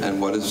trip,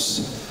 and what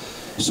is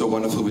so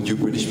wonderful with you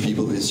British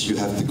people is you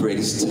have the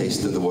greatest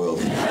taste in the world.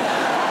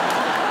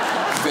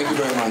 Thank you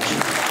very much.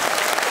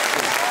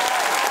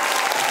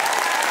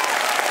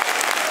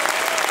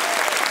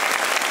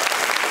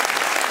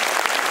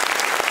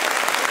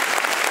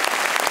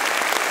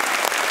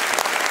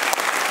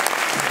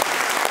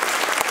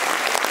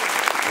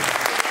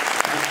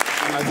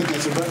 I think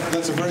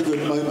that's a very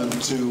good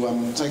moment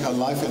to take our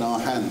life in our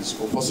hands,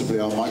 or possibly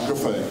our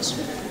microphones,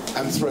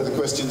 and throw the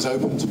questions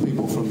open to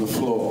people from the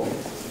floor.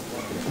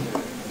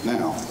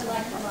 Now,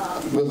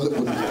 I'll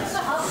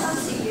come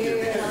to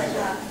you.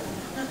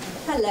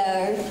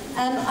 Hello.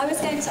 I was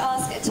going to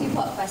ask a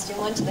two-part question,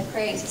 one to the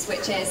creators,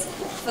 which is,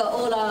 for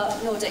all our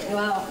Nordic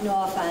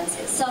noir fans,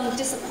 it's some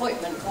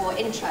disappointment or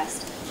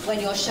interest when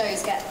your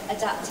shows get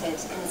adapted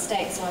in the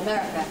States or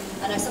America.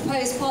 And I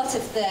suppose part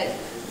of the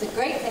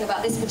great thing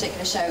about this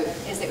particular show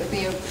is it would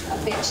be a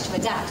bitch to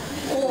adapt.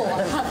 Or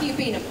have you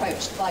been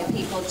approached by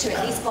people to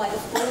at least buy the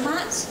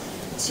format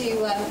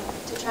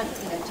to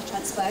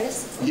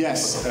transpose?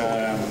 Yes.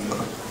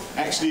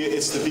 Actually,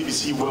 it's the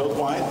BBC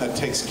Worldwide that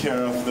takes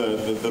care of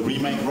the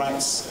remake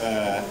rights.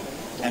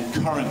 And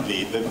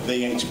currently,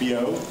 the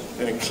HBO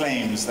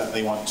claims that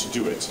they want to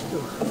do it.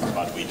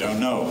 But we don't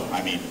know.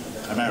 I mean,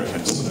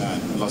 Americans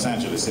and Los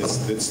Angeles,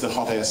 it's the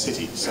hot air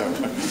city, so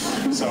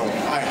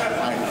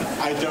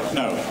I don't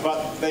know,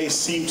 but they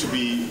seem to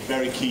be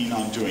very keen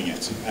on doing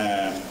it,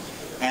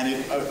 and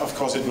of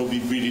course it will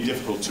be really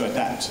difficult to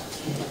adapt,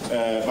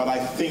 but I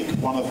think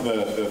one of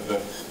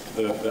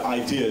the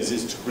ideas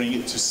is to bring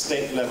it to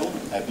state level,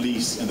 at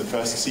least in the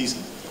first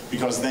season,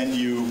 because then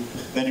you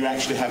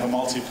actually have a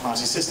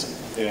multi-party system.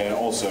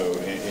 Also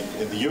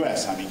in the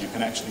US, I mean, you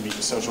can actually meet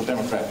a social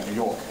democrat in New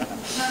York.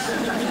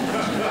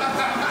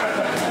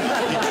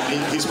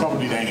 He's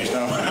probably Danish,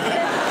 no?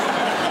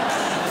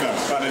 No,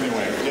 but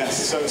anyway, yes.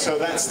 So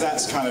that's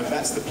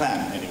the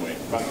plan anyway.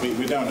 But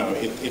we don't know.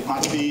 It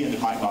might be and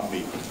it might not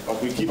be. But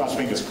we keep our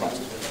fingers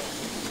crossed.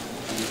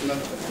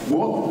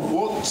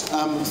 What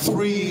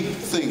three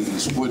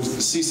things would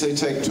Sidse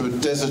take to a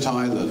desert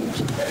island?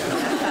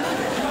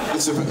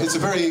 It's a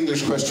very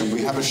English question.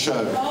 We have a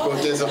show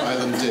called Desert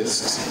Island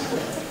Discs,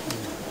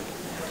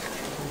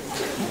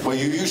 where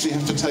you usually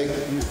have to take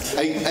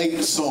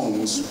eight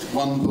songs,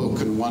 one book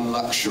and one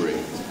luxury.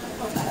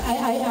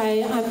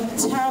 I'm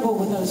terrible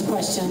with those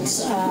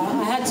questions.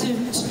 I had to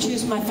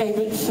choose my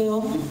favorite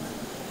film,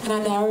 and I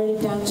narrowed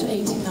it down to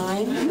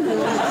 89.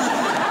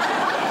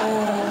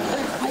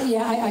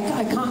 Yeah,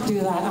 I can't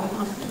do that.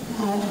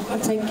 I'll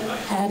take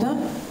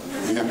Adam.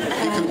 Yeah,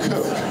 you can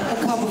cook. A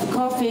cup of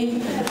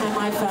coffee and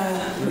my phone.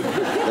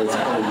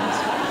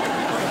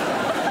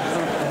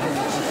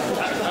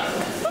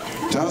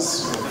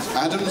 Does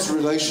Adam's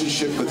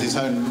relationship with his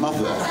own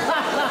mother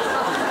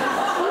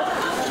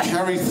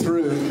carry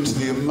through into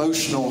the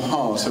emotional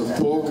heart of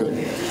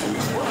Borgen?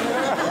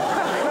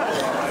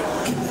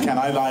 Can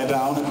I lie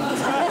down?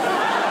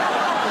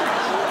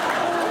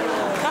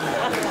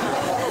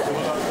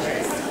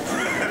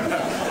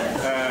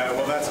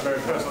 Well, that's a very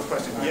personal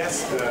question.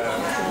 Yes.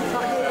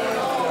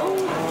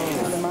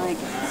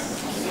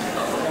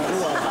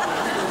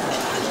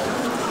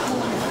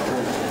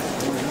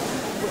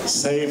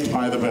 Saved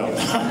by the bell.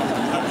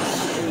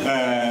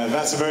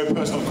 That's a very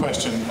personal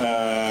question.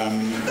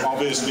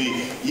 Obviously,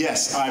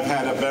 yes, I've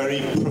had a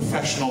very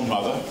professional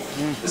mother.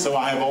 So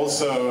I have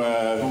also,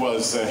 who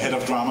was head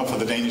of drama for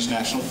the Danish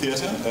National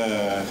Theatre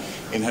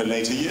in her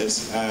later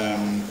years.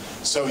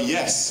 So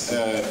yes,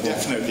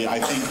 definitely. I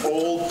think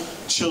all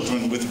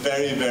children with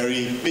very,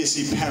 very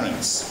busy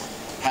parents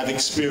have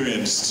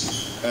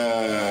experienced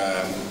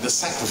the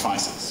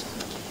sacrifices.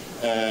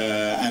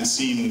 And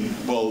seen,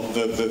 well,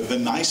 the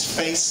nice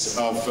face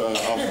of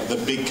the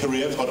big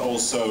career, but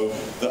also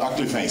the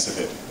ugly face of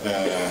it.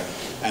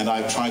 And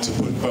I've tried to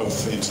put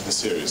both into the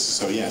series.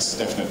 So yes,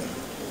 definitely.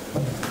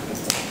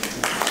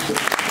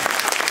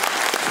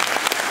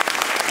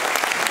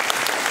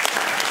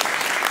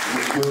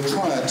 We'll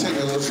try a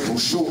technological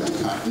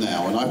shortcut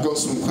now, and I've got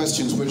some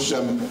questions which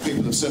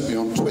people have sent me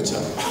on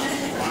Twitter.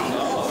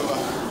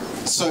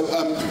 So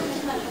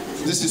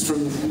this is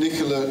from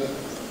Nicola.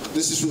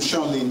 This is from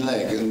Charlene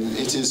Legg, and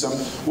it is,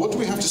 what do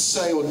we have to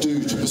say or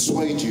do to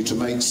persuade you to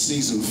make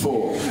season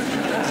 4?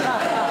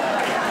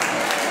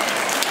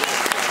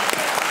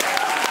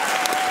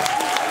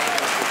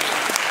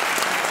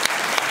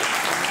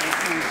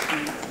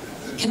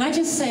 Can I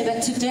just say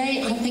that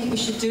today I think we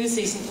should do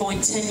season 4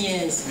 in 10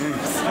 years.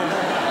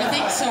 I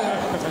think so.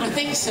 I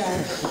think so.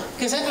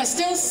 Because I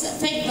still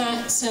think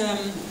that,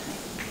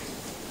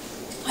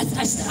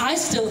 I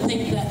still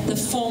think that the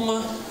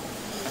former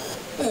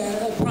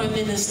Prime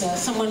Minister,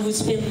 someone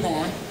who's been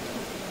there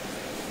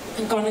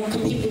and gone a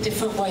completely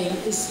different way,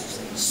 is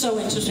so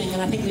interesting,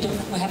 and I think we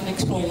haven't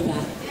exploited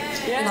that.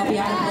 And I'll be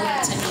out of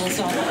work 10 years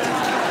on.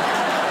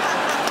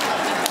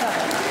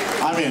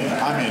 I'm in.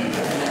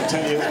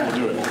 10 years, we'll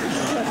do it.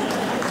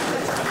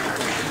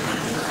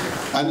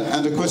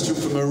 And a question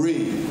for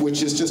Marie,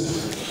 which is just,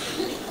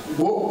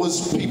 what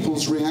was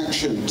people's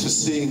reaction to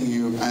seeing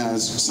you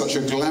as such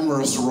a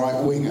glamorous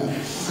right-winger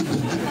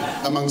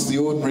amongst the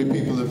ordinary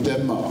people of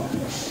Denmark?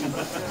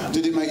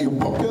 Did it make you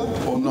popular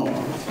or not?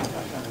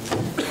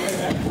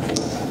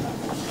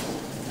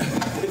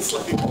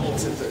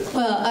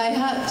 Well, I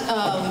had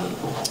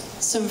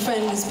some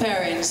friends'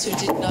 parents who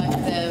didn't like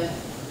their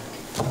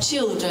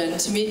children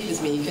to meet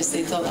with me because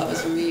they thought I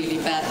was a really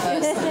bad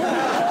person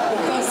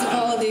because of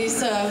all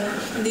these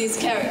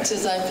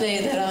characters I play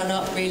that are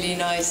not really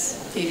nice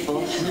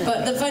people.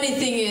 But the funny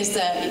thing is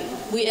that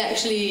we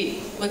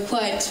actually were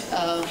quite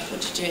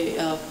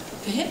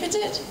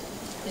prohibited.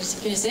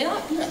 Can you say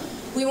that? Yeah.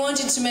 We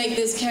wanted to make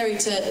this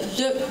character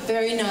look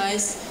very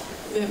nice,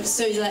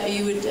 so that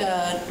you would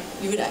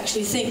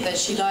actually think that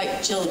she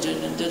liked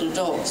children and little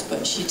dogs,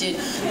 but she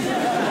didn't.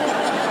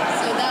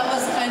 So that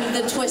was kind of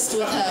the twist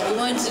with her. We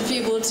wanted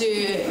people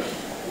to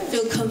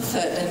feel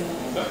comfort and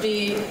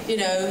be, you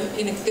know,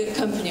 in a good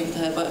company with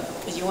her, but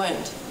you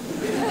weren't.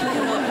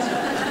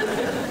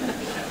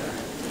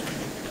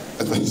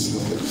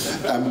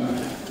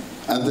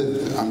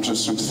 I'm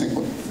just trying to think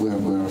where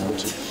I've got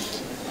to.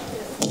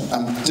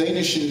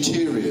 Danish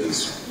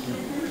interiors.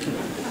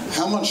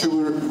 How much of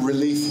a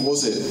relief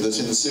was it that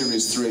in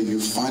Series 3 you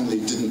finally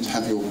didn't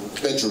have your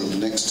bedroom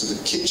next to the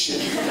kitchen?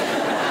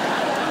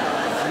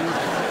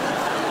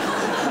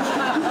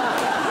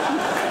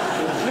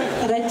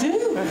 But I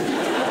do.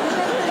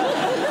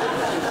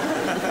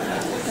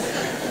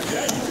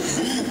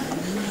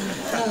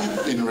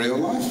 In real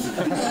life?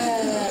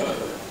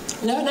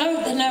 No.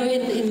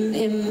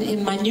 In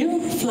my new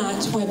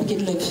flat where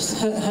Birgitte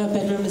lives, her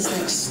bedroom is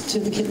next to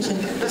the kitchen.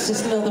 It's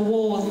just another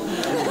wall.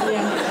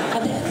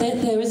 Yeah,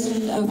 and there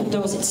isn't open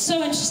doors. It's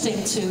so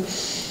interesting to.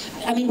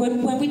 I mean,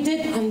 when we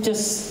did, I'm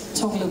just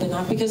talking a little bit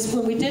now, because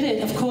when we did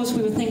it, of course,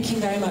 we were thinking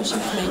very much of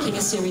making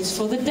a series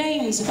for the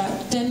Danes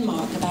about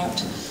Denmark,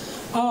 about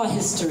our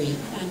history,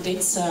 and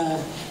it's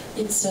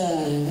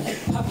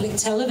public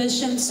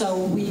television, so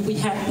we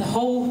had the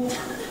whole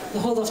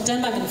of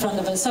Denmark in front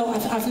of us. So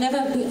I've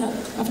never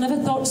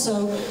thought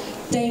so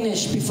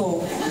Danish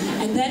before.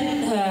 And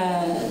then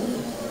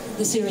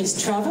the series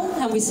travel,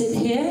 and we sit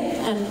here,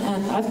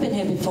 and I've been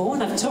here before,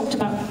 and I've talked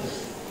about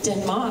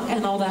Denmark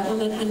and all that,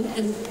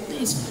 and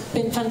it's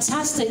been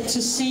fantastic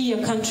to see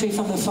your country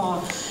from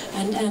afar,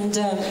 and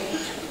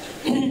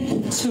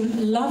to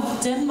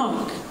love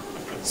Denmark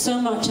so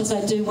much as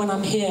I do when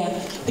I'm here,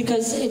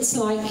 because it's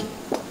like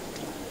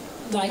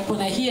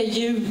when I hear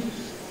you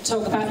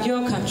talk about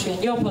your country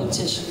and your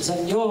politicians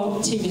and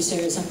your TV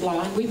series and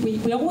blah, and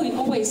we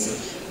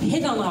always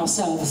hit on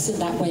ourselves in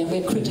that way, and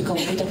we're critical,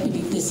 we don't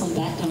believe this and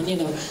that, and you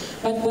know.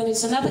 But when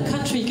it's another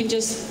country,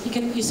 you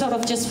sort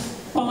of just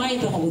buy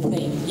the whole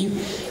thing. You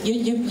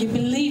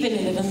believe in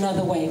it in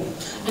another way,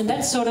 and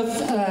that's sort of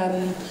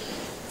the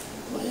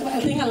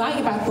thing I like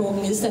about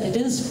Borgen is that it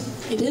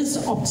is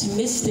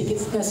optimistic.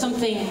 There's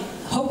something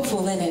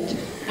hopeful in it,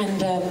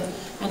 and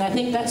I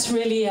think that's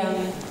really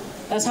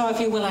That's how I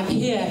feel when I'm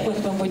here,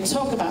 when we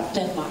talk about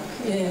Denmark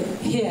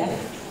here.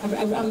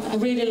 I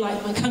really like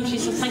my country,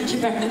 so thank you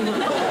very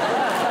much.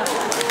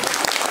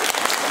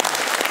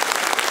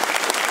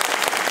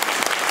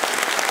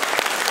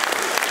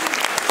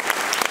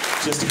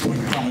 Just a quick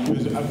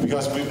comment,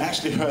 because we've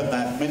actually heard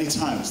that many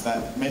times,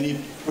 that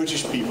many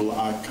British people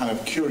are kind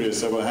of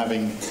curious about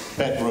having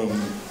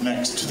bedroom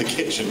next to the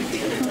kitchen.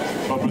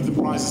 But with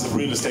the prices of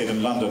real estate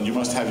in London, you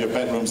must have your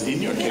bedrooms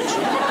in your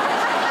kitchen.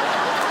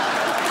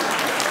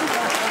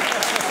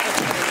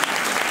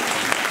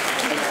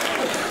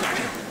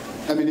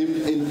 I mean,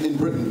 in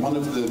Britain, one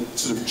of the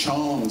sort of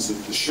charms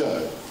of the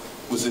show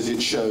was that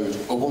it showed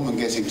a woman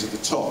getting to the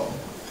top,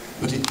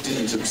 but it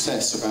didn't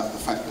obsess about the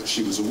fact that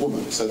she was a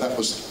woman. So that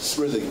was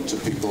thrilling to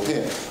people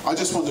here. I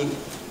just wondered,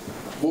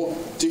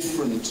 what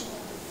different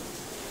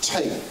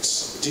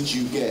takes did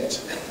you get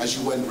as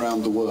you went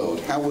around the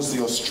world? How was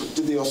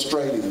did the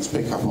Australians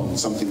pick up on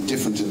something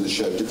different in the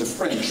show? Did the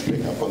French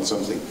pick up on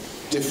something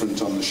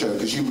different on the show?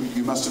 Because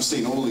you must have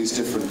seen all these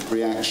different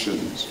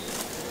reactions.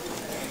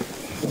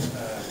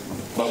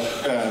 Well,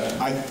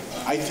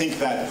 I think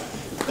that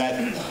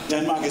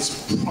Denmark is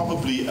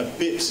probably a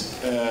bit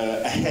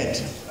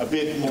ahead, a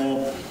bit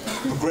more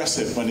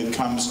progressive when it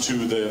comes to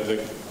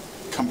the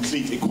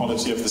complete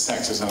equality of the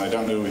sexes, and I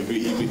don't know if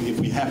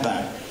we have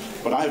that.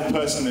 But I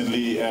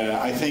personally,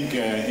 I think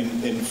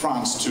in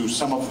France, to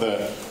some of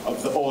the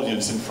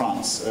audience in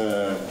France,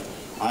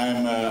 I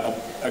am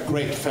a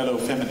great fellow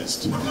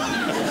feminist.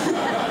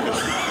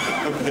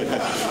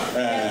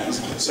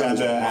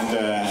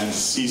 And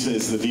Sidse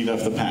is the leader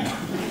of the pack.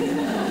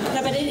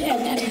 No, but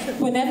and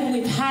whenever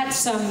we've had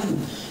some,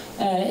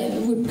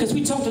 because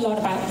we talked a lot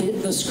about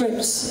the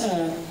scripts,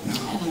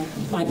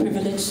 my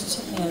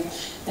privileged,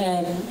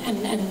 and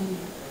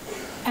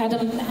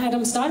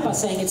Adam started by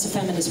saying it's a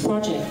feminist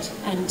project,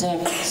 and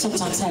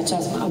sometimes I had to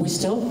ask him, are we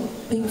still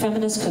being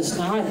feminist? Because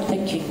now I'm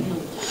thinking,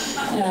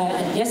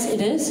 and yes, it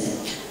is.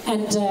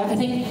 And I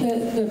think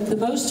the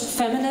most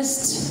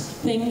feminist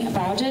thing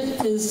about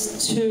it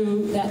is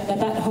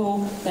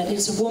that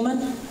it's a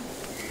woman,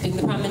 being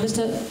the Prime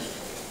Minister,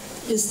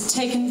 is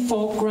taken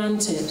for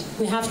granted.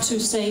 We have to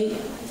say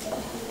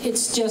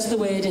it's just the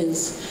way it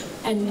is.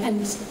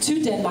 And to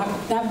Denmark,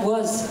 that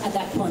was, at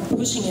that point,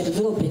 pushing it a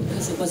little bit,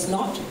 because it was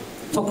not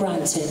for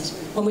granted.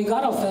 When we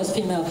got our first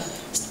female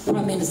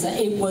Prime Minister,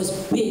 it was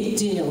a big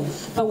deal.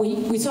 But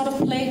we sort of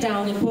played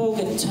down in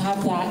Borgen to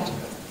have that.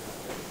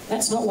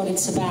 That's not what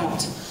it's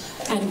about.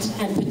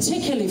 And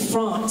particularly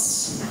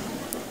France,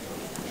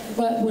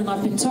 when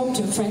I've been talking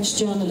to French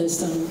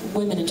journalists and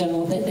women in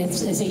general, they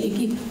say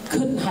it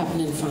couldn't happen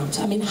in France.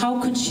 I mean,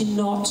 how could she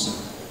not,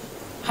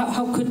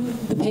 how could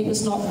the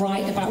papers not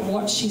write about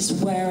what she's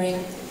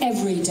wearing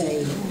every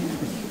day?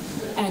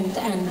 And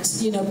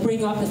you know,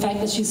 bring up the fact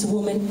that she's a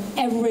woman.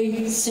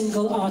 Every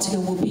single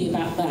article will be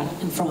about that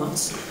in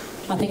France.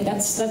 I think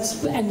that's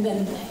and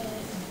then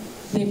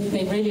they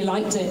really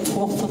liked it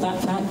for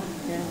that fact.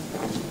 Yeah.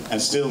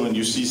 And still, when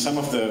you see some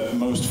of the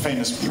most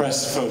famous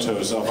press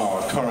photos of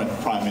our current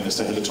Prime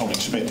Minister, Helle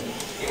Thorning-Schmidt,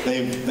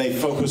 they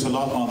focus a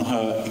lot on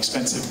her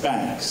expensive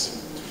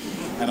bags.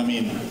 And I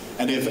mean,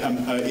 and if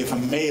a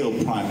male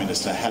Prime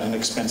Minister had an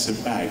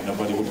expensive bag,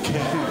 nobody would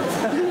care.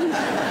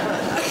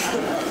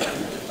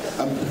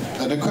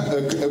 And a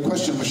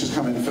question which has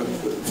come in for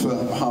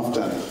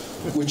Halfdan,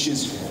 which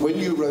is, when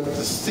you wrote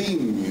the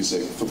theme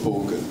music for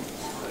Borgen,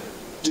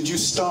 did you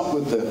start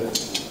with the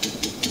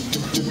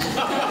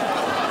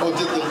or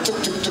did the tuk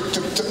tuk tuk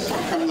tuk tuk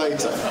come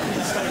later?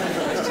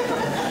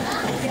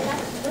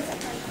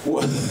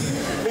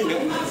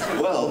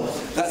 Well,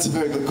 that's a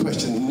very good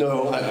question.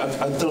 No,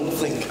 I don't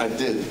think I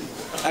did.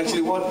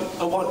 Actually, what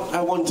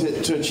I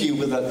wanted to achieve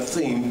with that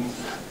theme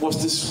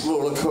was this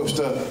roller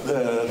coaster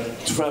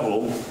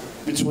travel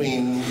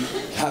between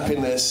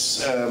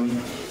happiness,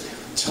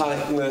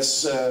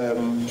 tightness,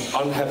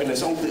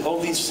 unhappiness, all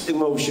these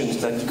emotions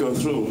that you go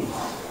through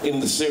in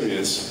the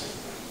series,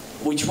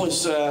 which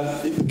was,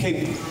 it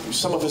became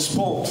some of a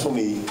sport for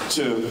me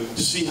to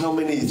see how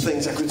many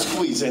things I could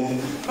squeeze in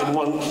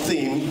one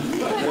theme,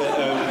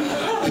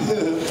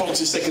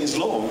 40 seconds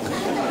long.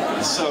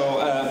 So,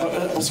 but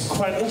it was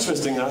quite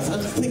interesting. I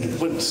think it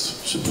went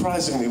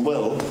surprisingly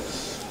well.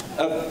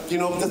 You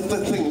know,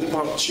 the thing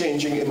about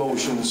changing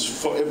emotions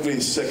for every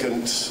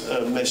second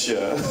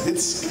measure,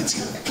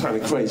 it's kind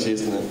of crazy,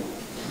 isn't it?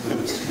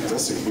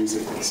 Fantastic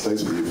music. It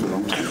stays with you for a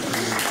long time.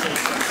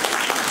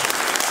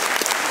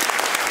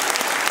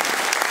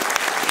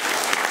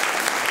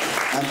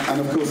 And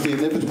of course the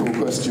inevitable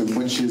question,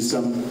 which is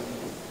the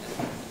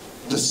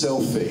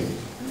selfie.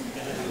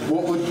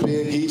 What would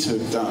Birgit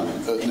have done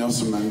at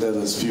Nelson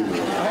Mandela's funeral?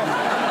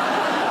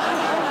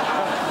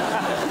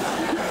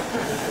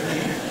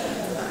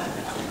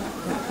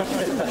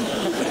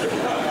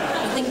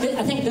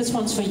 I think this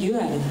one's for you,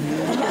 Adam.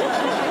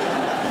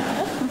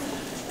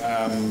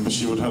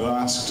 She would have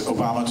asked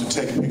Obama to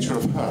take a picture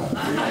of her.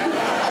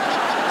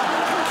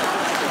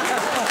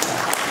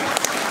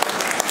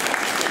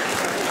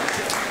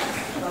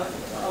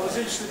 I was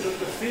interested that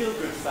the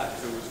feel-good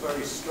factor was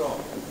very strong.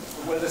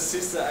 Whether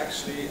Sidse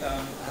actually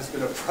has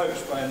been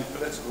approached by any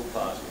political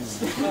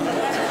parties.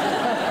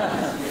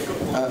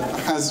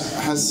 Has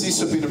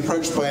Sidse been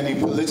approached by any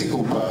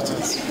political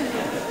parties?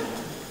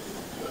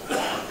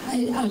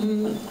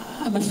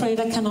 I'm afraid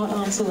I cannot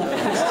answer that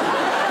question.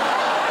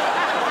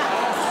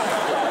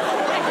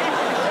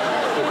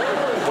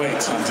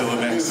 Wait until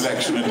the next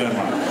election in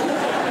Denmark.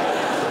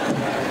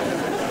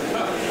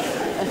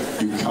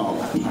 You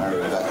can't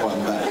parry that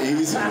one that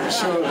easily,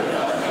 surely.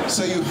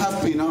 So you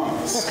have been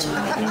asked.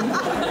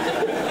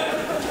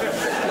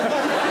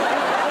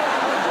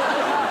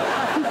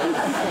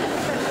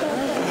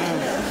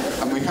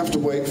 And we have to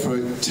wait for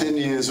 10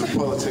 years of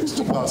politics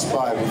to pass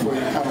by before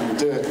you come and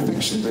do it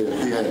fictionally at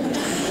the end.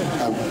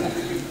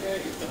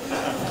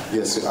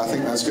 Yes, I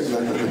think that's good.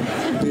 That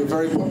would be a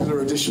very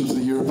popular addition for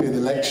the European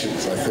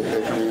elections, I think.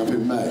 They're coming up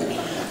in May.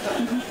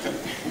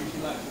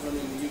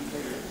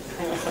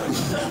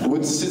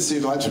 Would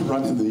Sidse like to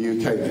run in the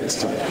UK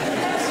next time?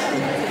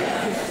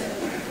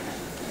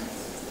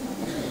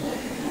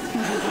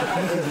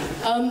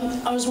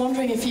 I was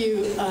wondering if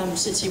you,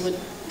 Sidse, would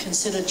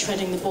consider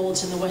treading the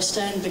boards in the West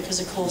End, because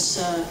of course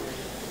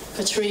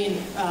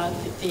Katrine,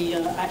 the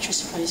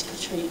actress who plays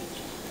Katrine,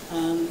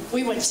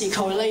 we went to see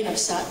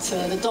Coriolanus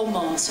at the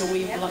Donmar, so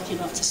we were lucky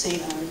enough to see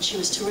her, and she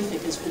was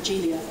terrific as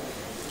Virgilia.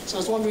 So I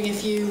was wondering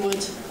if you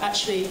would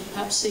actually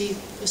perhaps see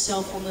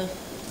yourself on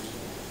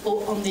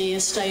the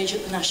stage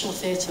at the National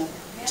Theatre.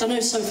 Because I know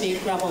Sophie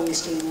Gravel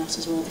is doing that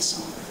as well this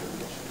summer.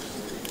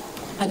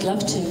 I'd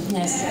love to,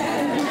 yes.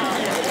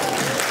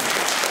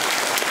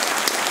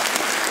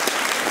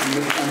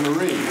 And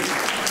Marie?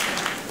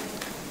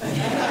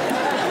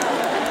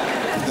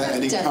 Are there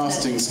any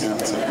casting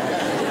scouts? In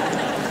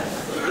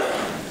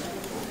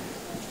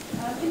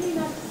the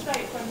United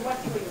States, when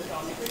West Wing was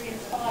on, it really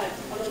inspired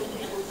a lot of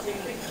people to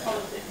think of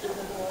politics as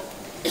a more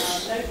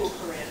noble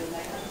career than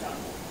they had done.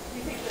 Do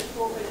you think that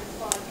Borgen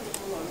inspired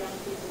people or young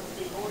people to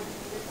be more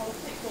interested in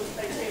politics, or do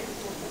they see it as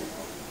more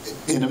political?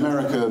 In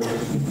America,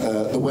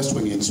 the West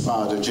Wing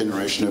inspired a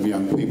generation of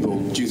young people.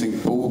 Do you think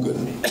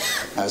Borgen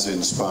has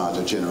inspired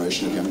a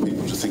generation of young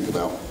people to think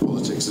about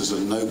politics as a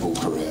noble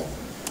career?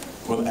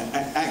 Well,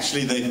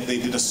 actually, they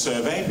did a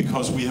survey,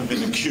 because we have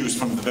been accused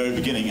from the very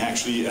beginning,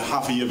 actually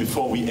half a year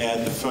before we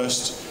aired the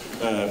first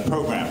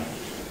program.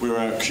 We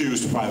were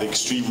accused by the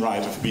extreme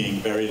right of being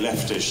very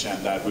leftish,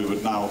 and that we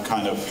would now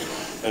kind of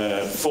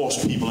force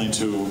people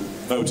into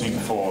voting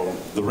for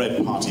the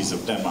red parties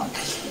of Denmark.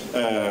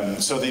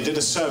 So they did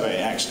a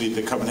survey, actually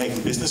the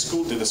Copenhagen Business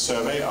School did a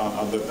survey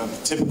on the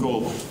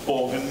typical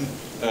Borgen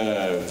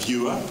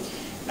viewer,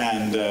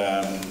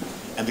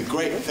 and the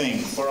great thing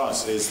for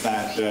us is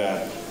that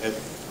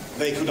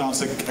they could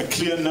answer a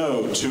clear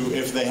no to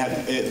if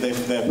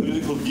their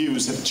political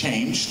views had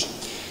changed,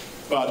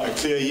 but a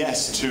clear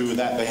yes to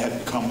that they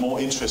had become more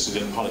interested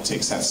in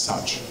politics as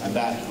such, and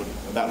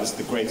that was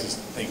the greatest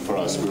thing for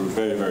us. We were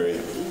very, very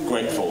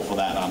grateful for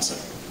that answer.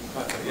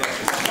 Okay, yeah.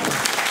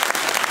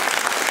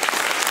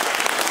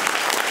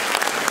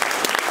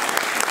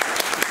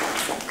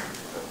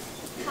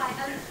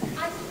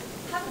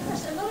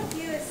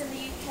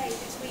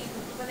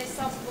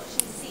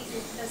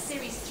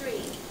 Series 3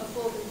 of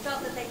Borgen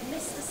felt that they'd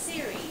missed the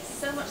series.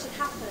 So much had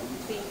happened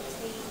between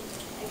Steve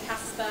and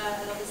Casper,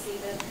 and obviously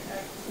the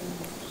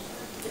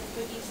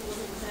producer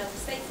wasn't the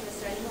State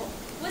Minister anymore.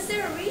 Was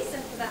there a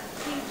reason for that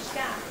huge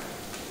gap?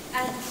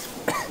 And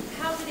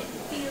how did it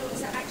feel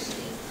to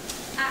actually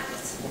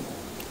act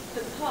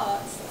the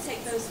parts,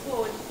 take those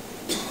forward,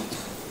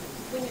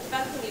 when you're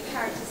developing your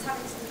characters,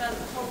 having to develop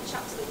a whole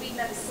chapter that we've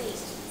never seen?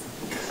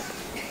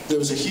 There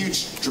was a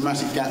huge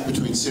dramatic gap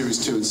between Series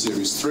 2 and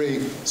Series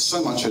 3.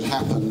 So much had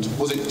happened.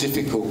 Was it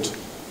difficult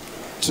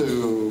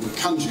to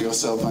conjure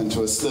yourself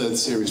into a third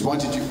series? Why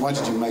did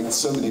you make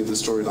so many of the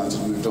storylines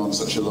had moved on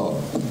such a lot?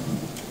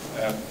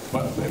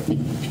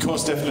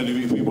 Because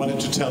definitely we wanted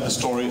to tell the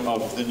story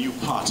of the new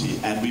party,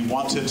 and we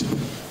wanted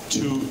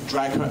to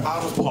drag her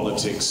out of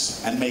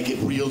politics and make it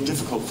real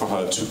difficult for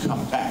her to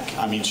come back.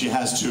 I mean, she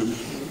has to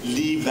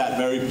leave that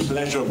very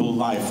pleasurable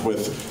life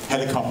with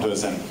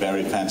helicopters and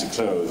very fancy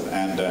clothes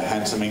and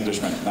handsome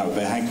Englishmen. No,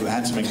 the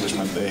handsome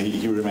Englishman,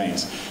 he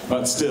remains.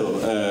 But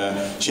still,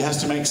 she has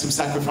to make some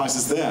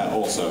sacrifices there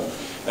also.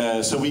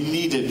 So we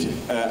needed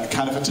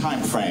kind of a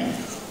time frame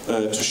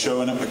to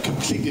show a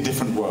completely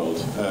different world,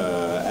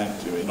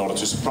 and in order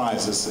to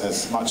surprise us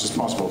as much as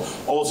possible.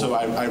 Also,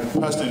 I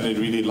personally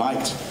really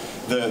liked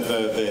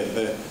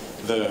the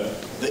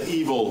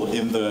evil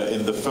in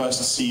the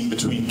first scene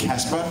between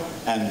Casper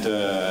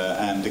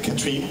and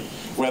Katrine,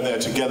 where they're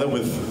together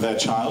with their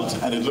child,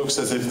 and it looks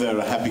as if they're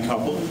a happy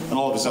couple, and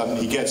all of a sudden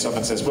he gets up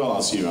and says, "Well,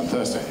 I'll see you on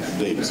Thursday," and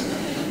leaves.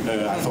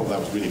 I thought that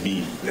was really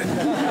mean.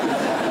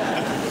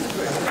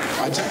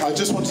 I I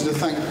just wanted to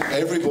thank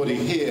everybody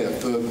here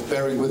for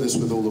bearing with us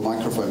with all the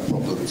microphone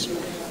problems.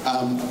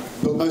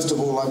 But most of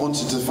all, I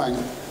wanted to thank,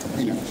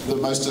 the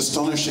most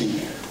astonishing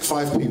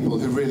 5 people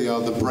who really are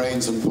the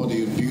brains and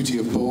body and beauty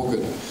of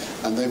Borgen.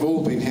 And they've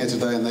all been here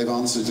today and they've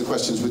answered the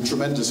questions with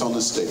tremendous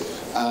honesty.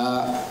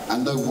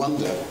 And no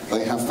wonder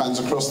they have fans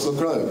across the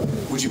globe.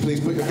 Would you please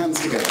put your hands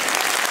together?